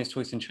if Japanese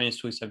tourists and Chinese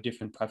tourists have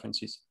different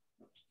preferences.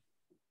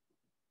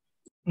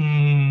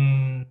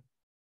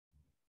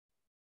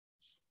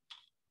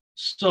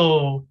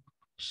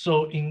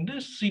 So in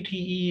this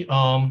CTE,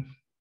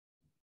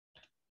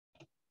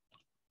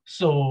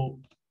 so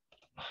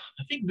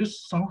I think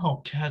this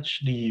somehow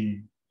catch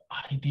the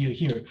idea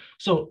here.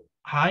 So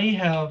I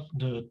have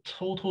the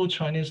total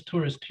Chinese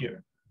tourist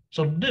here.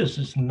 So this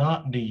is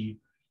not the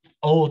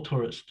all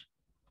tourist.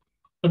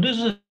 But this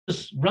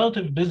is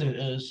relative visit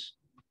is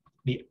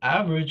the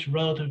average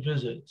relative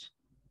visit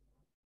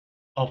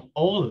of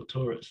all the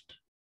tourists.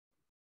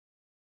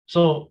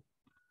 So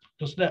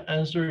does that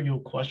answer your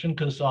question?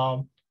 Because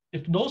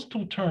if those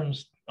two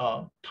terms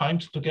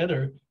times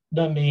together,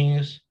 that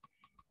means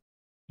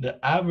the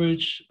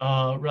average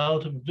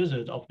relative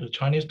visit of the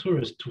Chinese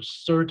tourists to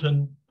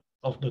certain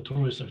of the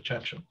tourist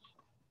attractions.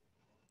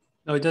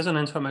 No, it doesn't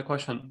answer my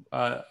question.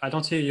 I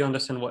don't think you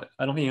understand what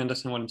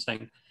I'm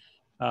saying.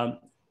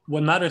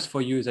 What matters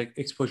for you is like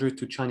exposure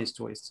to Chinese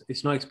tourists.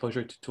 It's not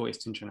exposure to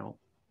tourists in general.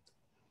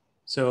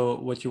 So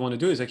what you want to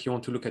do is like you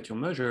want to look at your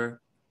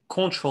measure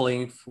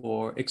controlling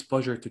for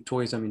exposure to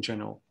tourism in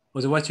general.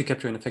 Otherwise, you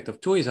capture an effect of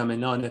tourism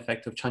and not an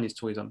effect of Chinese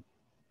tourism.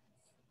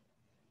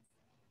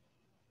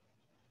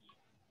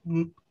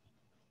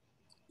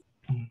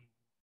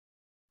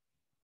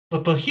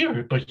 But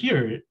here,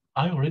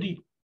 I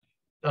already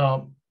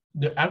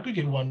the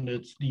aggregate one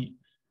is the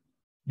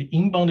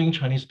inbounding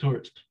Chinese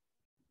tourist.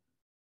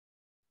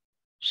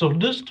 So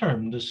this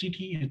term, the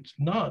CT, it's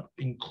not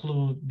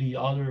include the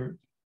other.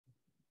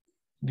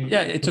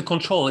 Yeah, it's a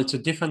control. It's a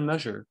different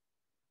measure.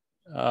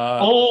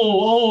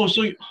 I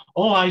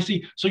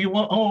see. So you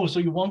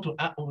want to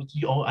add,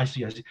 I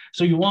see.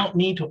 So you want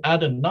me to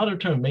add another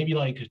term, maybe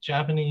like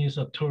Japanese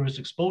tourist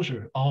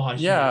exposure. I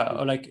see. Yeah,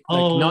 or like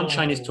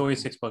non-Chinese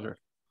tourist exposure.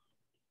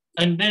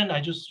 And then I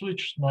just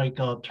switched like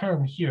a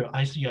term here.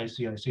 I see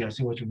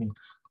what you mean.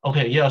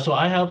 Okay, yeah, so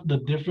I have the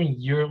different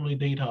yearly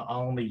data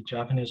on the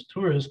Japanese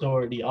tourist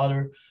or the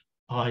other,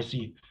 I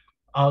see,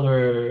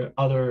 other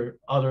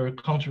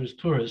countries'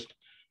 tourist,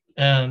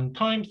 and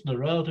times the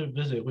relative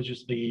visit, which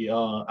is the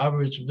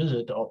average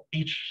visit of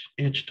each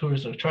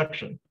tourist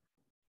attraction.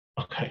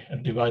 Okay,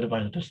 and divided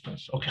by the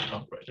distance. Okay,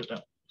 I'll write it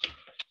down.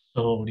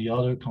 So the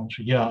other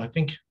country, yeah, I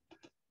think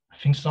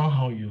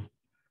somehow you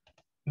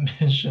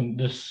mentioned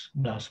this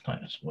last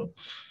time as well.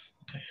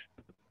 Okay.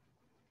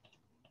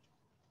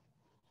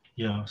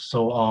 Yeah,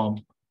 so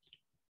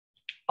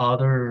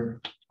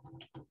other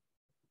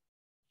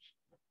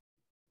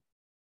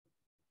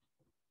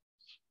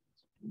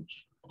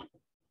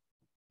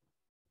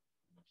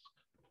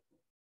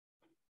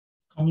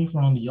coming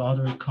from the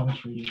other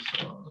countries,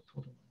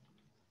 okay.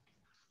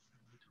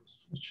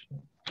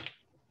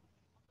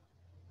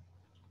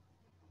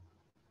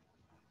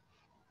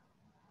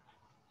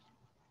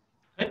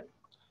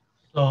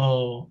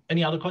 So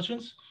any other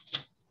questions?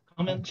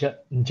 Comments?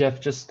 Jeff,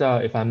 just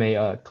if I may,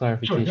 a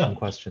clarification Sure, yeah.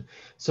 question.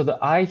 So the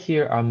I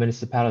here are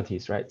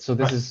municipalities, right? So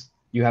this Right. is,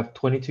 you have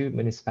 22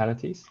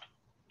 municipalities?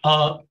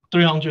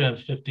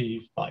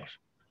 355.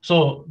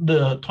 So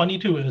the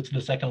 22 is the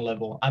second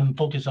level. I'm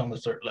focused on the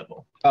third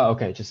level. Oh,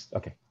 okay,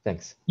 okay,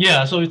 thanks.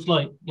 Yeah, so it's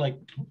like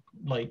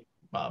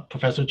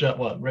Professor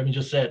Remy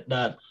just said,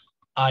 that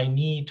I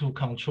need to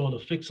control the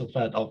fixed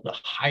effect of the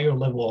higher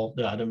level of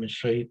the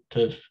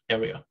administrative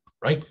area,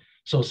 right?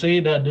 So say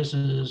that this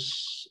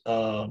is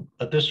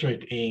a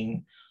district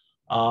in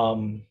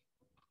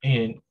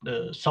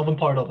the southern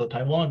part of the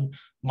Taiwan,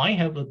 might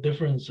have the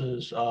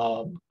differences,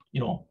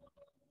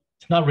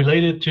 it's not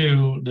related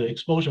to the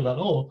exposure at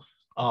all.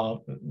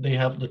 They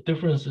have the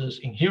differences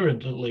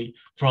inherently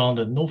from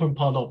the northern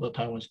part of the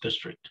Taiwan's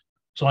district.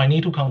 So I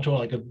need to control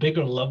like a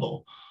bigger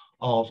level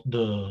of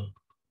the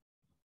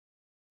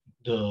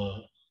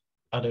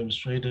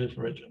administrative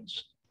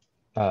regions.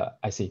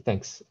 I see,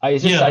 thanks. I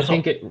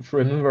think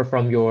remember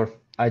from your,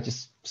 I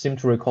just seem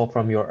to recall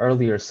from your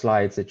earlier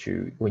slides that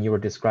when you were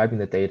describing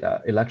the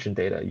data, election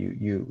data,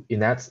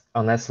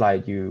 on that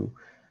slide, you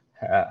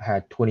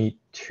had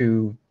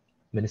 22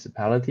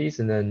 municipalities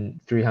and then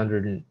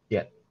 300,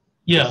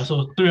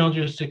 so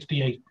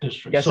 368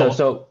 districts. Yeah,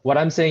 so what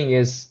I'm saying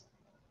is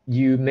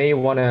you may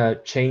want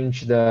to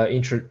change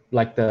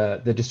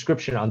the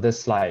description on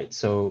this slide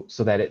so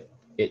that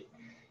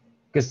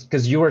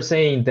because you were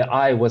saying the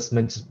I was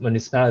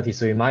municipality,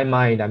 so in my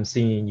mind I'm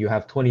seeing you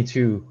have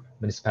 22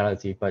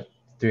 municipality, but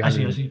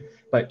 300. I see.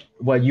 But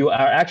what you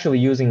are actually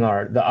using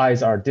the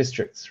I's are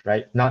districts,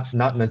 right? Not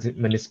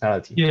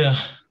municipality.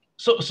 Yeah.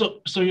 So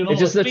it's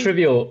just a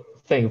trivial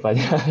thing, but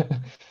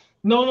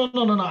no.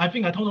 I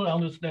think I totally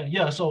understand.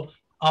 Yeah. So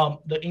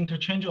the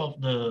interchange of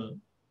the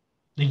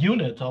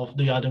unit of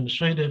the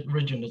administrative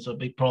region is a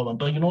big problem.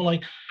 But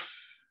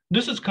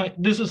this is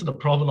the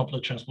problem of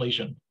the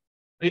translation.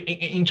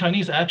 In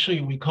Chinese, actually,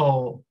 we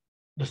call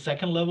the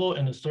second level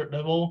and the third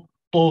level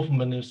both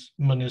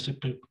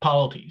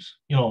municipalities.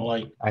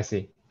 I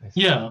see.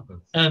 Yeah,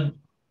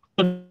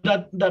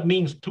 but that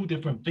means two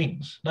different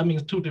things. That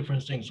means two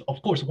different things.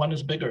 Of course, one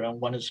is bigger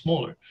and one is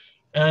smaller,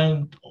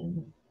 and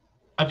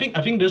I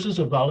think this is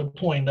a valid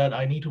point that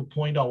I need to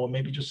point out, or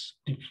maybe just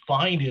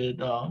define it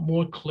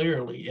more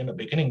clearly in the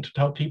beginning to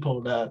tell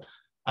people that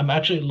I'm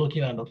actually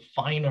looking at a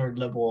finer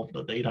level of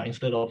the data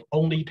instead of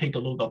only take a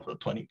look at the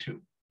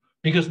 22,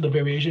 because the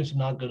variation is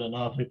not good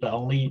enough if I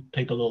only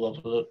take a look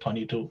at the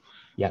 22.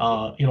 Yeah.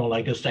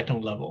 Like a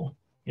second level.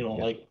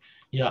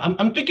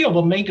 I'm thinking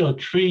of making a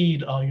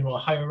tree,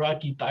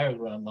 hierarchy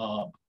diagram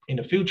in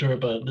the future,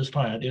 but this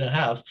time I didn't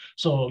have,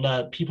 so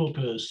that people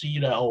could see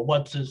that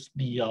what is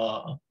the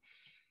how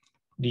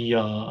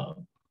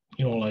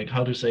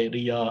to say,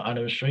 the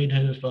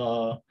administrative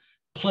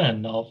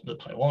plan of the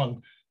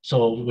Taiwan.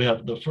 So we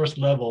have the first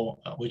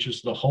level, which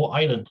is the whole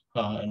island,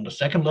 and the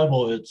second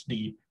level is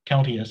the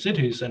county and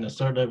cities, and the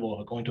third level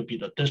are going to be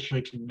the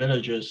districts,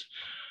 villages,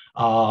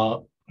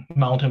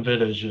 mountain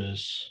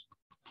villages,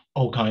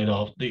 all kind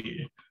of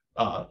the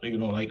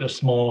like the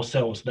small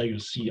cells that you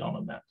see on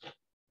the map.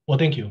 Well,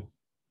 thank you.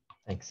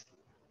 Thanks.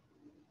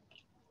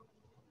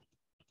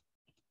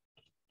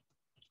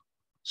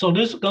 So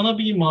this is gonna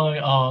be my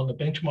the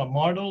benchmark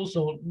model.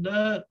 So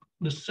the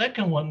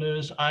second one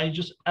is I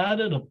just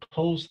added a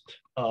post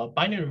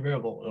binary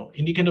variable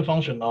indicator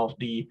function of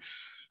the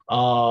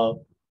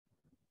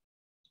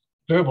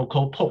variable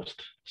called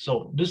post.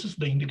 So this is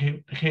the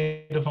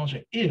indicator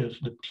function if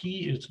the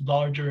t is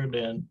larger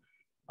than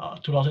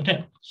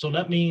 2010. So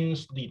that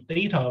means the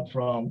data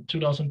from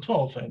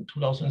 2012 and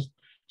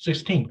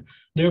 2016,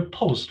 their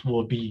post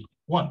will be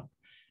 1.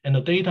 And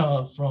the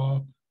data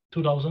from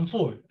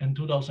 2004 and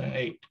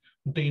 2008,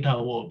 data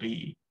will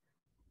be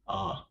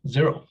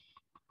 0.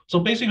 So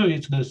basically,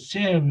 it's the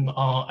same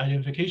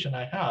identification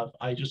I have.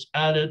 I just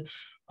added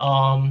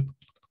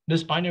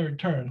this binary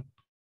term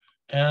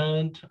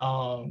and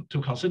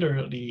to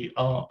consider the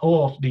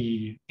all of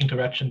the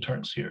interaction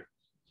terms here.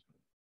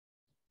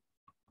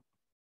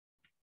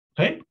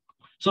 Okay,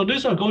 so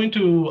these are going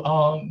to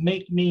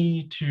make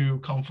me to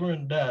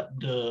confirm that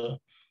the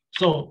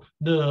So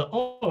the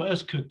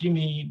OS could give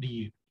me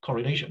the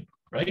correlation,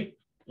 right?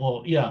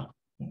 Well, yeah,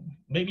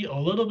 maybe a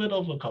little bit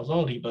of a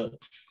causality, but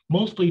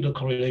mostly the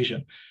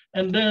correlation.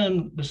 And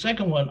then the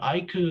second one,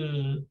 I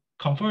could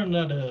confirm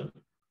that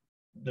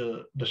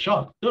the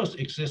shock does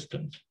exist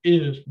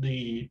if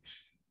the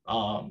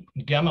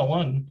gamma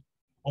 1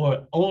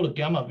 or all the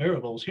gamma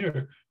variables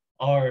here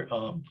are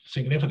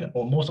significant,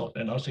 or most of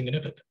them are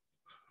significant,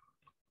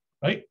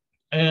 right?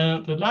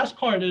 And the last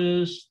part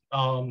is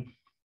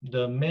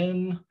the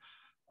main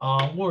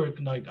work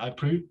like I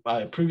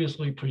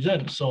previously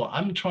presented. So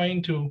I'm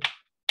trying to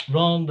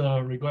run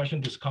the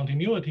regression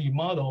discontinuity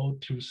model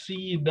to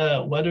see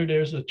that whether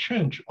there's a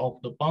change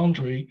of the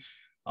boundary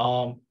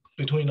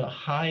between the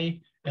high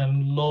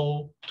and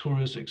low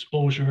tourist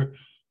exposure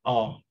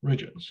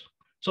regions.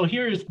 So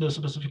here is the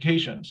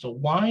specification. So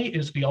Y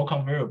is the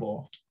outcome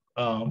variable,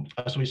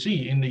 as we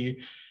see in the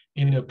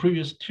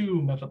previous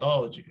two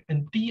methodology,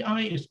 and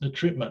DI is the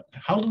treatment.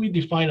 How do we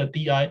define a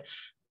DI?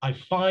 I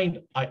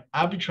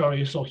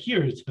arbitrarily, so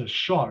here is the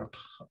sharp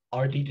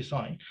RD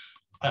design.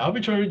 I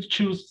arbitrarily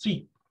choose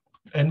C,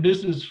 and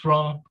this is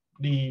from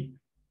the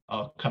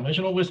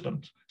conventional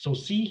wisdom. So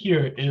C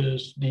here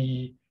is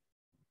the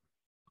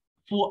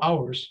 4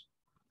 hours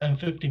and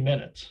 50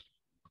 minutes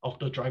of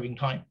the driving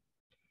time.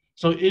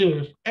 So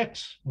if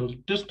X, the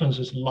distance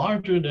is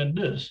larger than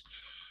this,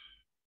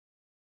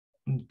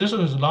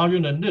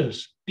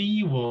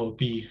 D will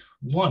be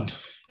 1.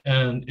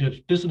 And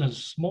if distance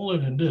is smaller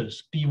than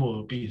this, D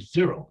will be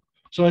 0.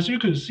 So as you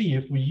can see,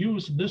 if we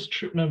use this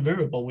treatment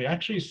variable, we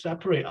actually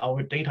separate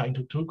our data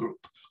into two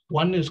groups.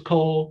 One is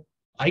called,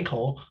 I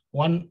call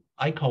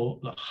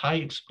the high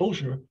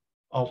exposure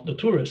of the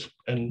tourist,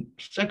 and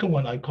second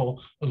one I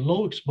call a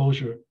low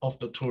exposure of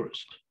the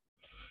tourist.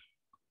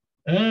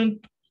 And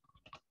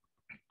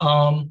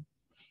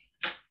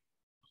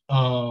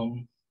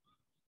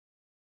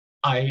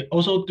I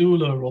also do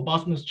the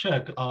robustness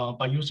check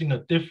by using a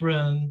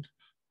different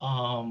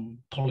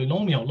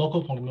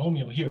local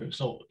polynomial here.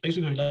 So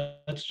basically,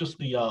 that's just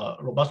the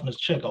robustness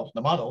check of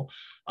the model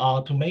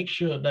to make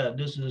sure that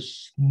this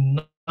is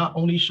not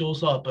only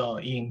shows up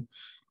in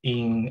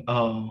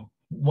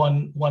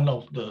one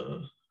of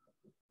the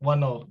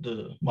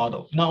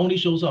model, not only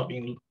shows up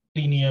in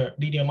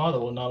linear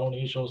model, not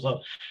only shows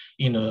up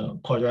in a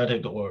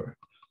quadratic or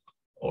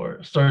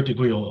third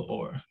degree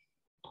or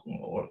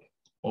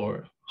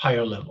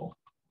higher level.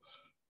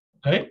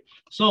 Okay,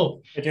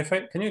 so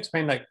Jeffrey, can you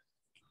explain, like,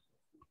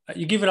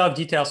 you give a lot of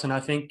details, and I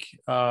think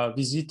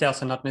these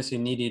details are not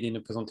necessarily needed in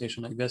a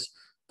presentation like this.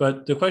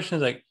 But the question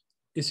is, like,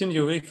 it seems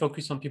you're really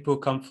focused on people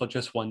who come for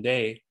just one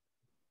day.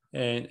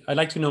 And I'd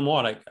like to know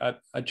more, like,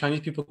 are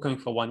Chinese people coming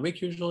for 1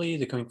 week usually?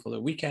 They're coming for the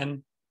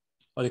weekend,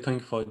 or they're coming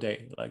for a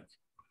day? Like,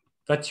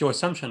 that's your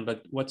assumption,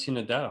 but what's in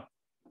the data?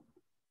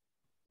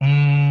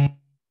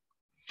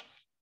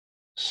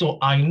 So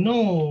I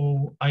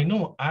know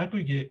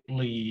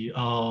aggregately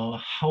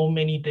how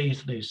many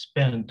days they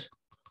spend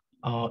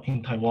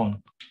in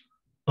Taiwan,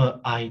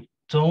 but I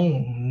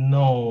don't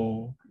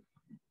know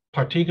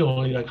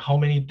particularly like how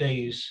many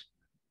days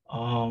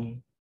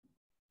that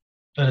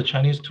a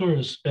Chinese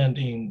tourist spend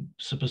in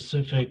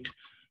specific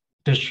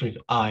district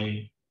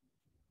I.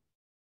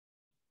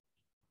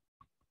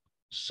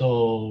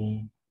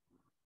 So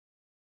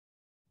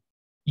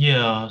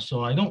yeah,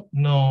 so I don't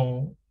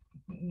know.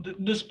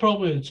 This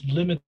probably is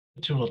limited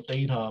to the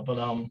data, but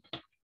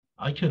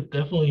I could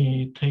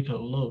definitely take a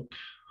look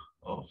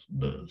of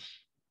this.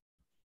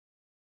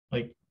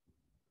 Like,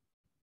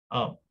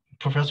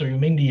 Professor, you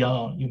mean the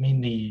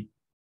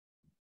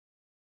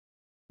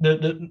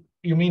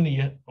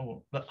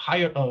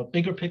higher,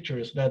 bigger picture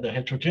is that the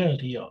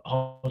heterogeneity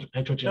No,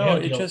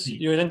 it's just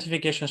your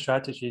identification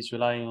strategy is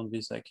relying on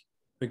this, like,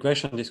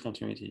 regression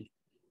discontinuity.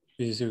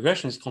 With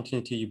regression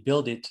discontinuity, you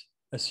build it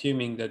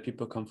assuming that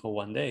people come for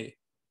 1 day.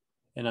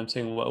 And I'm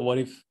saying, what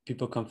if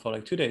people come for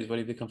like 2 days? What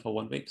if they come for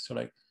 1 week? So,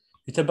 like,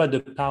 it's about the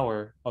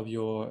power of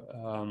your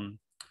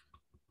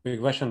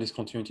regression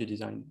discontinuity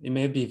design. It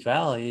may be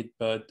valid,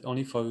 but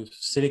only for a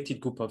selected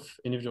group of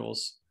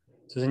individuals.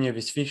 So then you have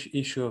this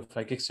issue of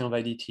like external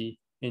validity,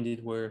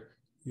 indeed, where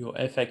your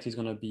effect is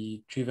going to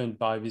be driven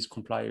by these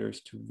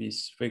compliers to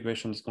this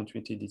regression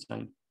discontinuity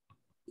design.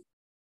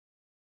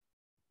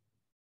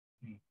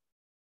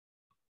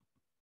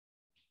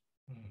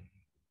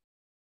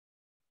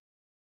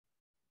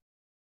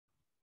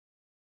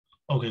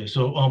 Okay,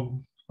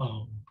 so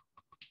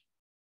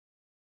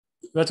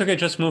that's okay.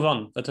 Just move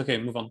on. That's okay.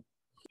 Move on.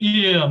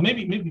 Yeah,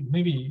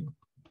 maybe.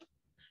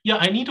 Yeah,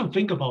 I need to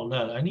think about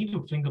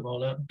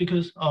that.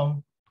 Because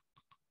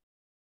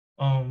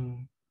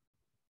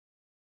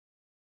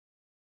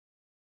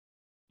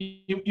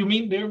you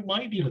mean there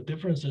might be the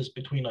differences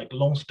between like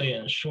long stay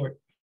and short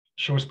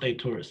stay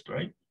tourists,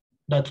 right?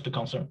 That's the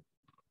concern.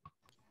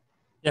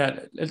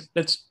 Yeah,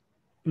 let's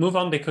move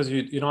on because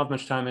you don't have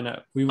much time,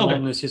 and we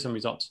want to see some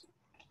results.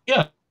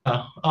 Yeah.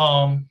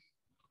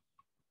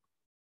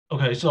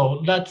 Okay,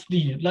 so that's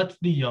the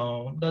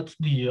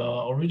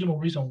original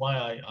reason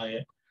why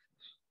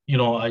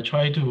I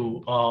try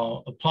to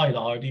apply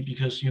the RD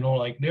because,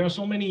 like there are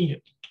so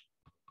many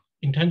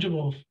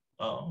intangible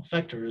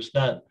factors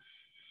that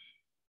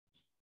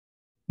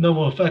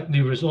will affect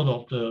the result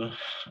of the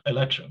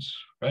elections,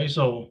 right?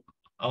 So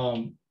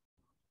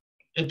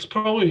it's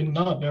probably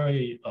not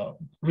very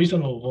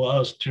reasonable for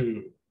us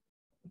to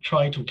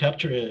try to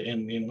capture it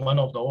in one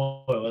of the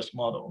OLS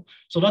model.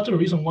 So that's the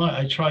reason why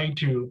I try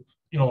to,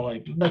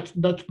 like that's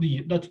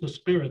the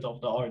spirit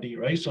of the RD,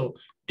 right? So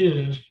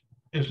if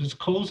it's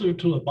closer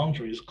to the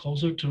boundaries,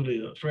 closer to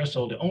the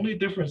threshold, the only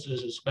difference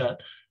is that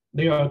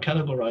they are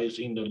categorized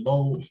in the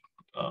low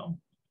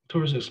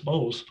tourist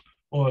exposed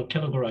or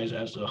categorized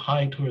as a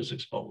high tourist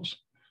exposed.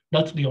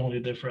 That's the only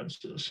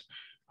differences.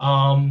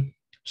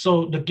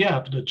 So the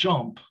gap, the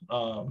jump,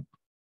 the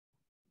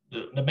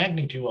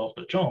magnitude of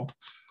the jump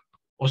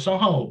will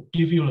somehow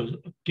give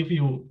you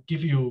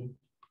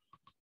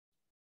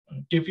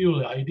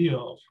the idea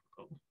of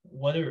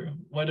whether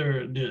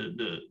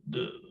the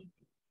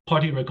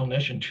party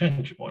recognition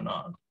change or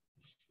not.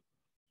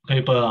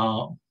 Okay,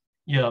 but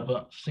yeah,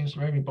 but since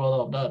Remy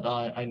brought up that,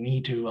 I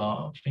need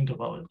to think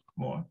about it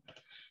more.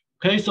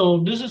 Okay, so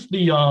this is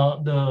the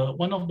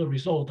one of the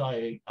results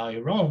I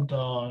run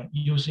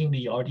using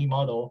the RD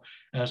model.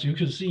 As you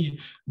can see,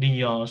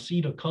 the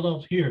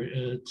cutoff here.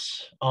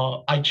 It's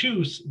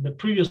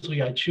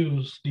previously I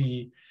choose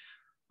the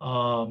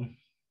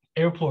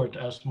airport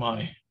as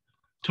my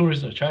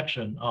tourist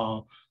attraction.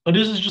 But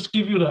this is just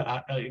give you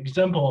the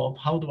example of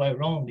how do I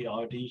run the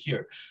RD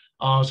here.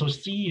 So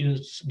C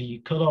is the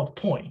cutoff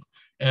point,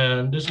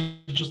 and this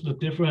is just the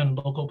different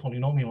local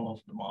polynomial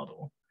of the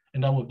model,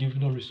 and that will give you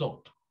the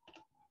result.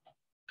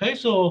 Okay,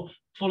 so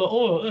for the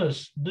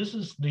OLS, this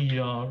is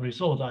the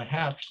result I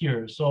have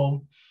here.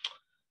 So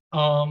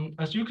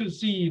as you can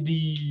see,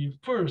 the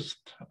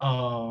first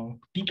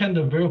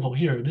dependent variable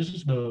here, this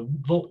is the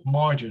vote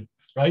margin,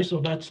 right?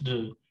 So that's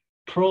the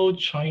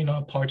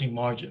pro-China party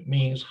margin,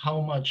 means how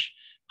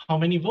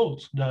many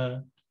votes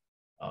the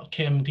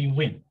KMT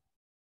win,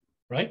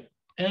 right?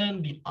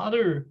 And the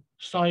other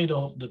side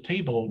of the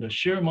table, the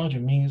share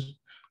margin means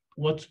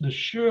what's the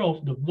share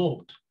of the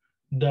vote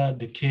that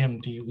the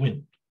KMT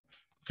win.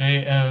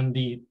 Okay, and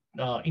the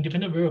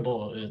independent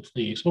variable is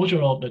the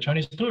exposure of the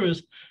Chinese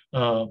tourists,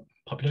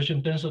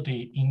 population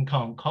density,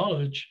 income,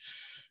 college,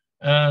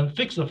 and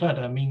fixed effect.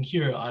 I mean,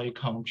 here I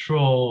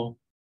control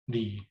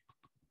the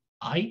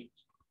I.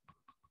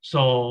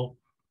 So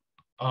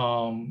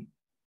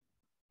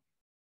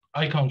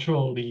I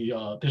control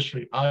the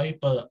district I,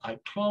 but I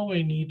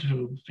probably need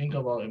to think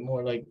about it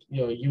more like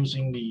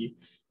using the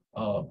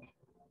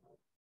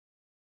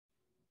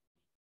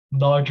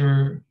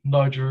larger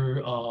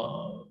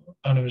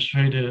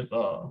administrative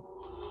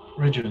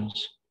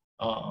regions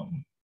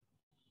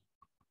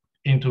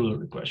into the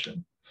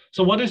regression.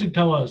 So what does it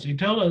tell us? It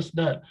tells us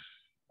that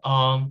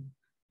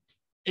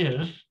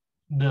if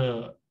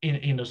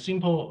in a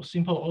simple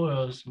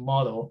OLS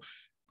model,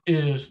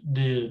 if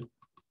the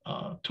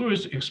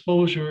tourist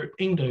exposure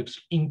index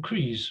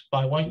increase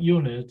by 1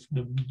 unit,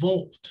 the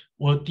vote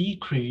will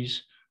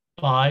decrease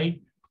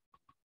by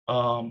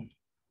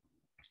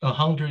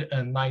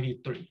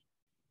 193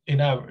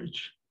 in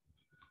average.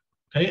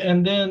 Okay,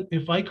 and then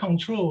if I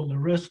control the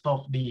rest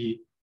of the,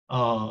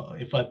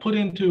 if I put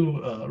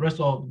into rest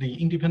of the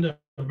independent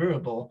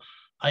variable,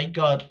 I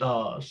got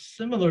a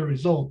similar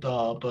result,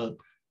 but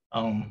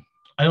I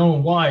don't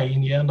know why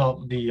in the end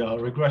of the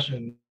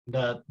regression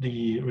that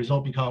the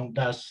result become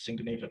that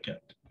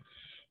significant.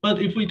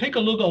 But if we take a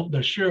look at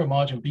the share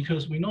margin,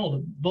 because we know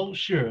the vote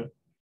share,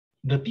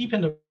 the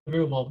dependent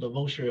variable of the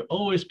vote share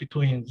always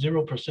between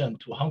 0%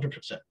 to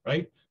 100%,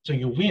 right? So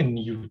you win,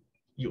 you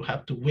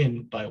have to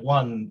win by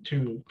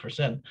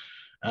 1-2%.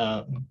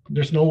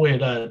 There's no way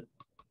that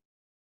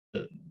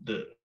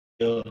the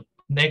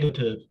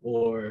negative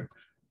or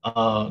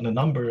the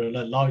number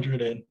that larger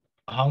than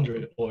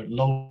 100 or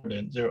lower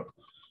than 0,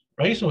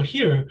 right? So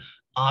here,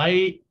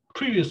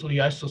 previously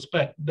I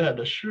suspect that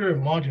the share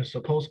margin is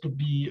supposed to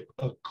be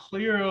a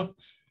clear,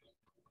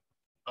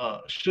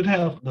 should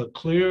have the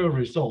clear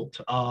result,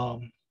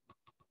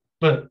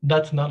 but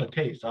that's not the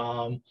case.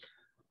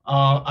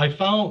 I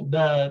found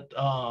that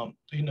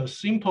in a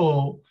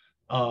simple,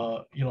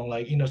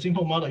 like in a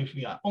simple model, if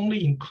we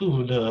only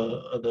include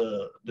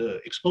the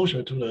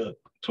exposure to the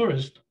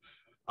tourist,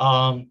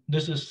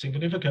 this is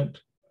significant.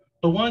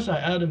 But once I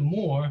added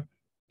more,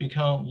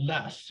 become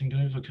less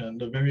significant.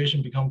 The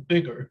variation become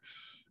bigger.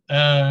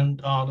 And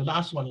the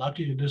last one,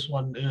 luckily, this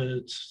one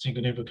is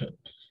significant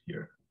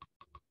here.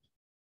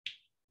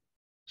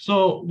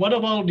 So what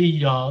about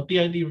the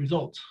DID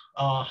results?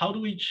 How do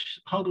we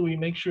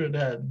make sure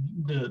that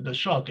the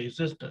shock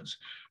existence?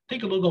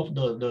 Take a look of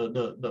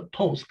the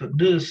post,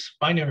 this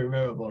binary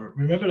variable.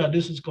 Remember that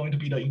this is going to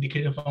be the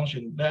indicator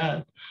function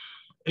that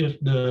if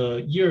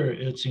the year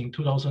it's in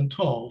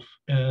 2012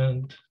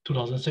 and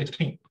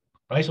 2016,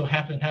 right? So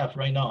half and half.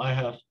 Right now I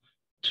have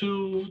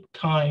 2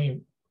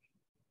 time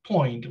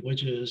point,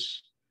 which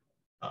is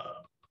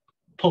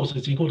post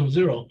is equal to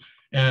 0,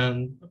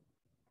 and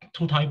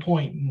 2 time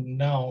point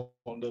now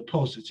on the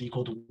post is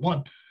equal to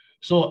 1.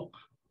 So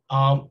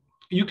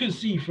you can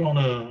see from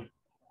the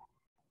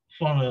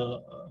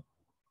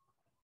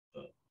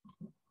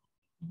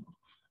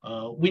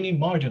winning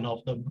margin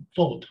of the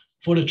vote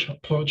for the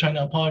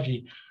pro-China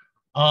party.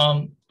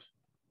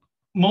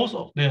 Most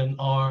of them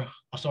are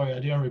sorry, I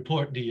didn't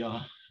report the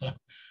I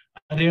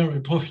didn't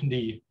report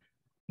the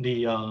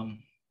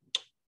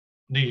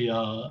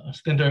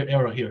standard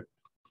error here.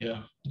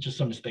 Yeah,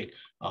 just a mistake.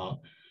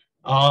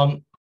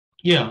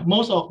 Yeah,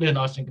 most of them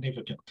are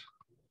significant.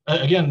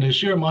 Again, the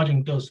share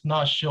margin does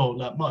not show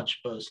that much,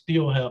 but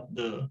still have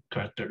the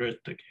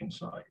characteristic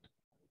inside.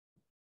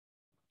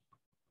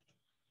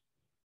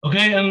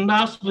 Okay, and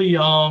lastly, you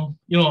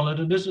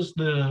know, this is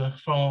the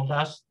from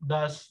that's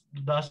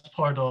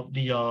part of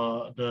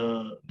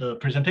the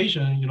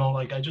presentation. You know,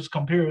 like I just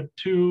compared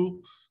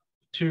two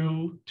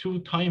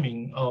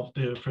timing of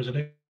the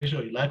presidential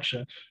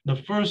election. The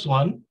first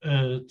one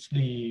is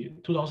the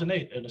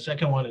 2008, and the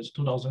second one is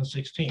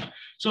 2016.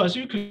 So as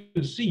you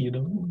can see,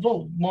 the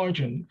vote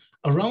margin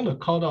around the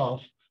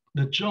cutoff,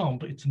 the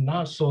jump, it's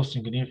not so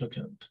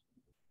significant.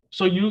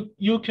 So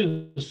you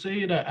can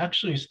say that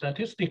actually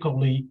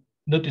statistically,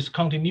 the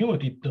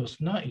discontinuity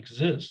does not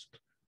exist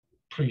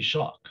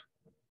pre-shock.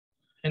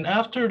 And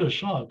after the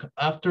shock,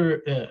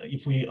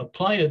 if we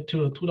apply it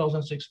to the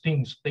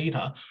 2016's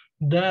data,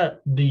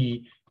 that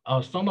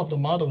some of the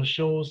models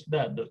shows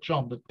that the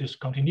jump, the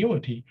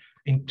discontinuity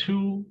in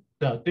two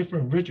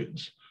different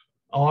regions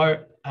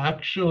are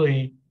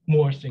actually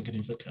more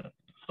significant.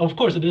 Of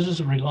course, this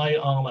is rely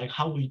on like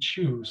how we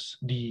choose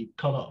the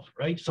cutoff,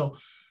 right? So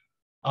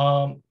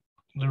the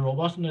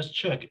robustness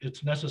check,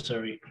 it's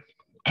necessary.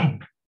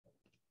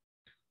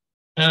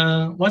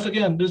 And once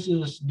again, this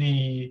is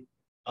the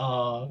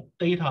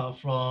data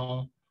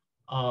from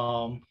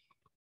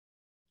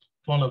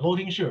the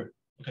voting share.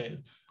 Okay,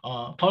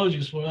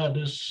 apologies for that.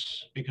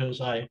 This because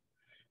I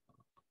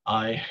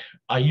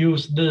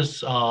use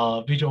this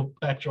visual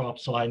backdrop,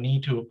 so I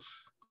need to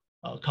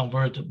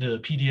convert the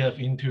PDF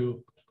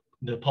into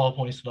the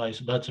PowerPoint slides.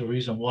 That's the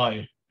reason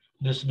why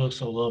this looks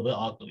a little bit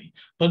ugly.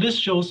 But this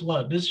shows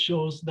what? This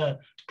shows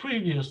that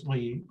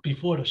previously,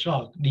 before the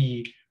shock,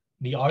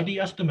 the RD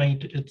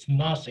estimate, it's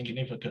not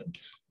significant.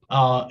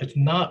 It's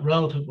not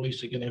relatively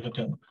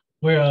significant.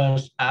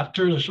 Whereas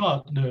after the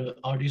shock, the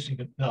RD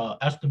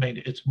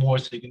estimate, it's more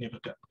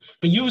significant.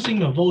 But using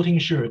the voting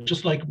share,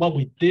 just like what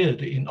we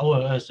did in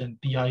OLS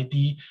and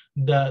DID,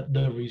 that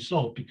the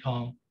result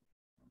become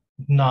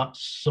not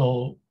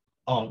so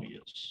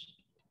obvious.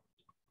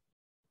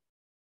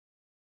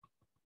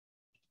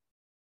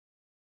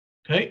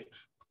 Okay,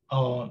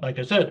 like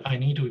I said, I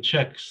need to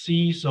check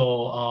C.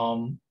 So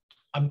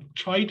I'm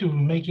trying to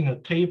making a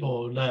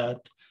table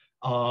that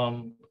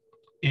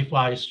if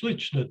I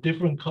switch the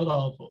different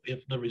cutoff,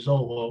 if the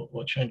result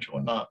will change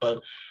or not.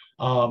 But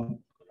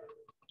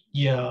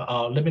yeah,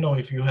 let me know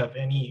if you have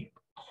any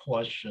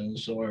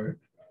questions or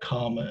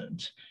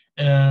comments.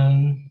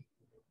 And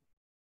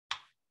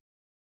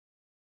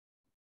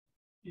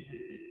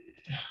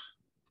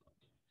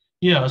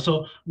yeah,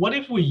 so what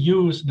if we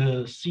use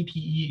the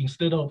CTE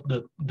instead of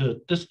the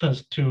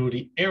distance to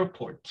the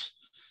airport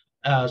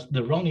as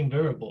the rounding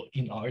variable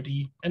in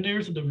RD, and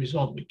there's the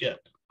result we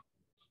get.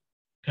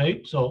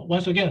 Okay, so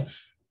once again,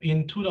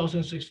 in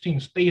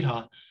 2016's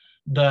data,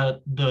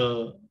 that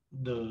the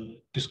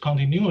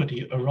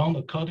discontinuity around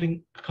the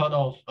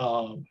cutoff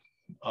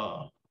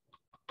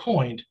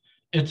point,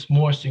 it's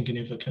more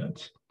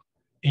significant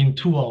in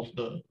two of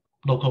the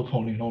local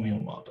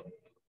polynomial model.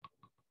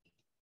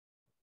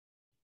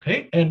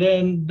 Okay, and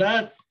then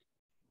that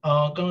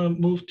gonna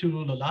move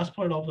to the last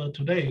part of the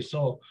today.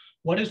 So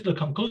what is the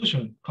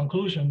conclusion?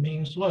 Conclusion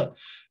means what?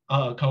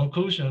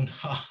 Conclusion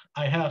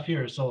I have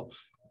here. So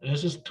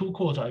this is two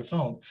quotes I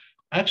found.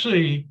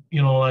 Actually,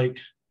 you know, like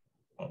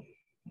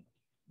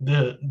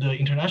the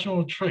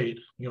international trade,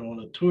 you know,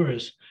 the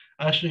tourists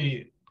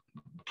actually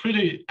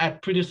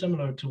act pretty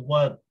similar to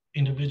what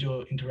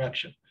individual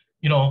interaction.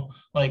 You know,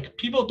 like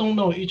people don't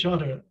know each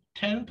other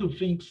tend to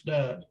think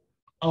that,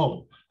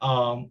 oh,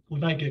 we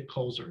might get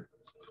closer.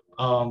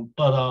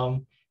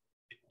 But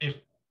if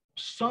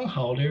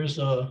somehow there's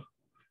an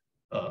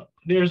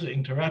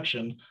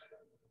interaction,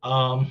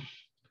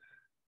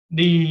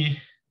 the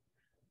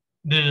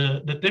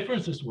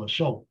differences will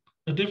show.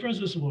 The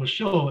differences will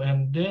show,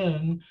 and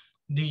then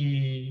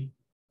the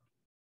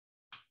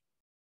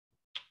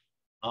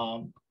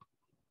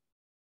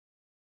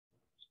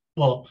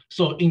well,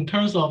 so in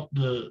terms of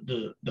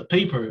the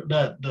paper,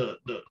 that the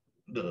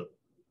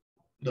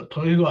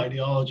political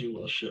ideology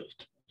will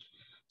shift.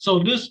 So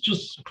this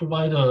just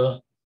provide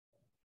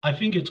I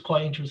think it's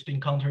quite interesting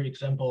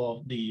counterexample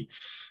of the,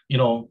 you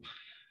know,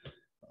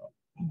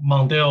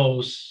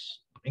 Mondel's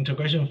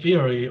integration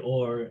theory,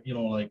 or, you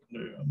know, like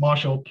the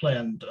Marshall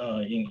Plan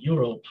in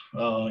Europe,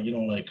 you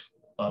know, like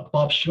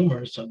Bob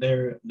Schumer's,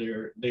 their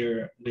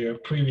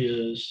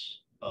previous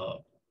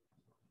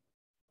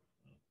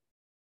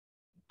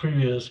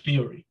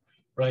theory,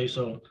 right?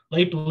 So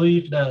they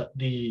believe that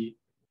the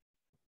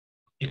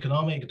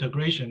economic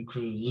integration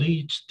could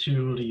lead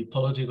to the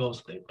political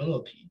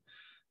stability.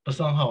 but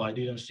somehow I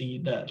didn't see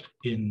that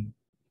in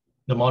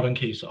the modern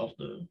case of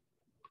the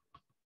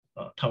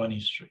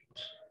Taiwanese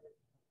streets.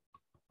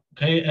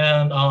 Okay,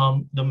 and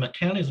the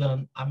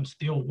mechanism, I'm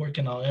still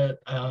working on it,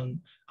 and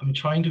I'm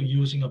trying to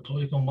using a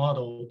political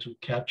model to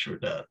capture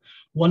that.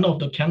 One of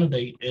the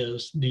candidate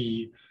is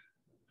the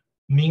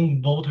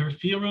mean voter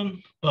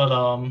theorem, but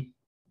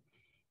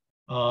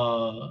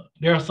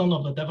there are some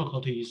of the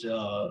difficulties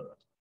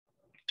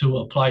to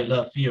apply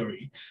that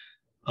theory.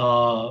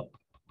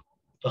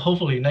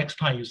 Hopefully next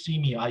time you see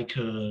me, I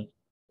could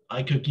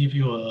give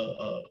you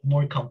a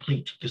more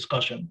complete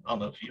discussion on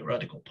the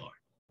theoretical part.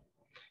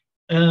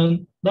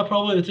 And that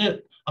probably is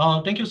it.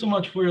 Thank you so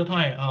much for your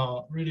time.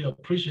 Really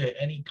appreciate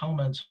any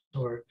comments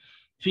or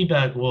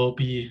feedback will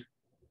be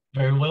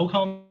very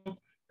welcome.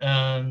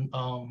 And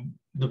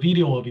the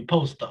video will be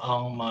posted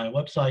on my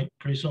website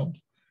pretty soon.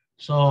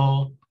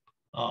 So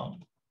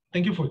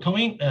thank you for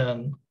coming,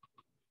 and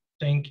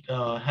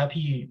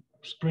happy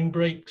spring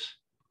breaks.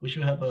 We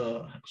should have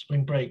a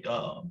spring break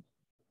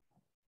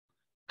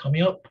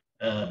coming up.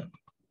 And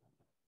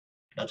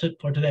that's it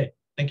for today.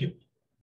 Thank you.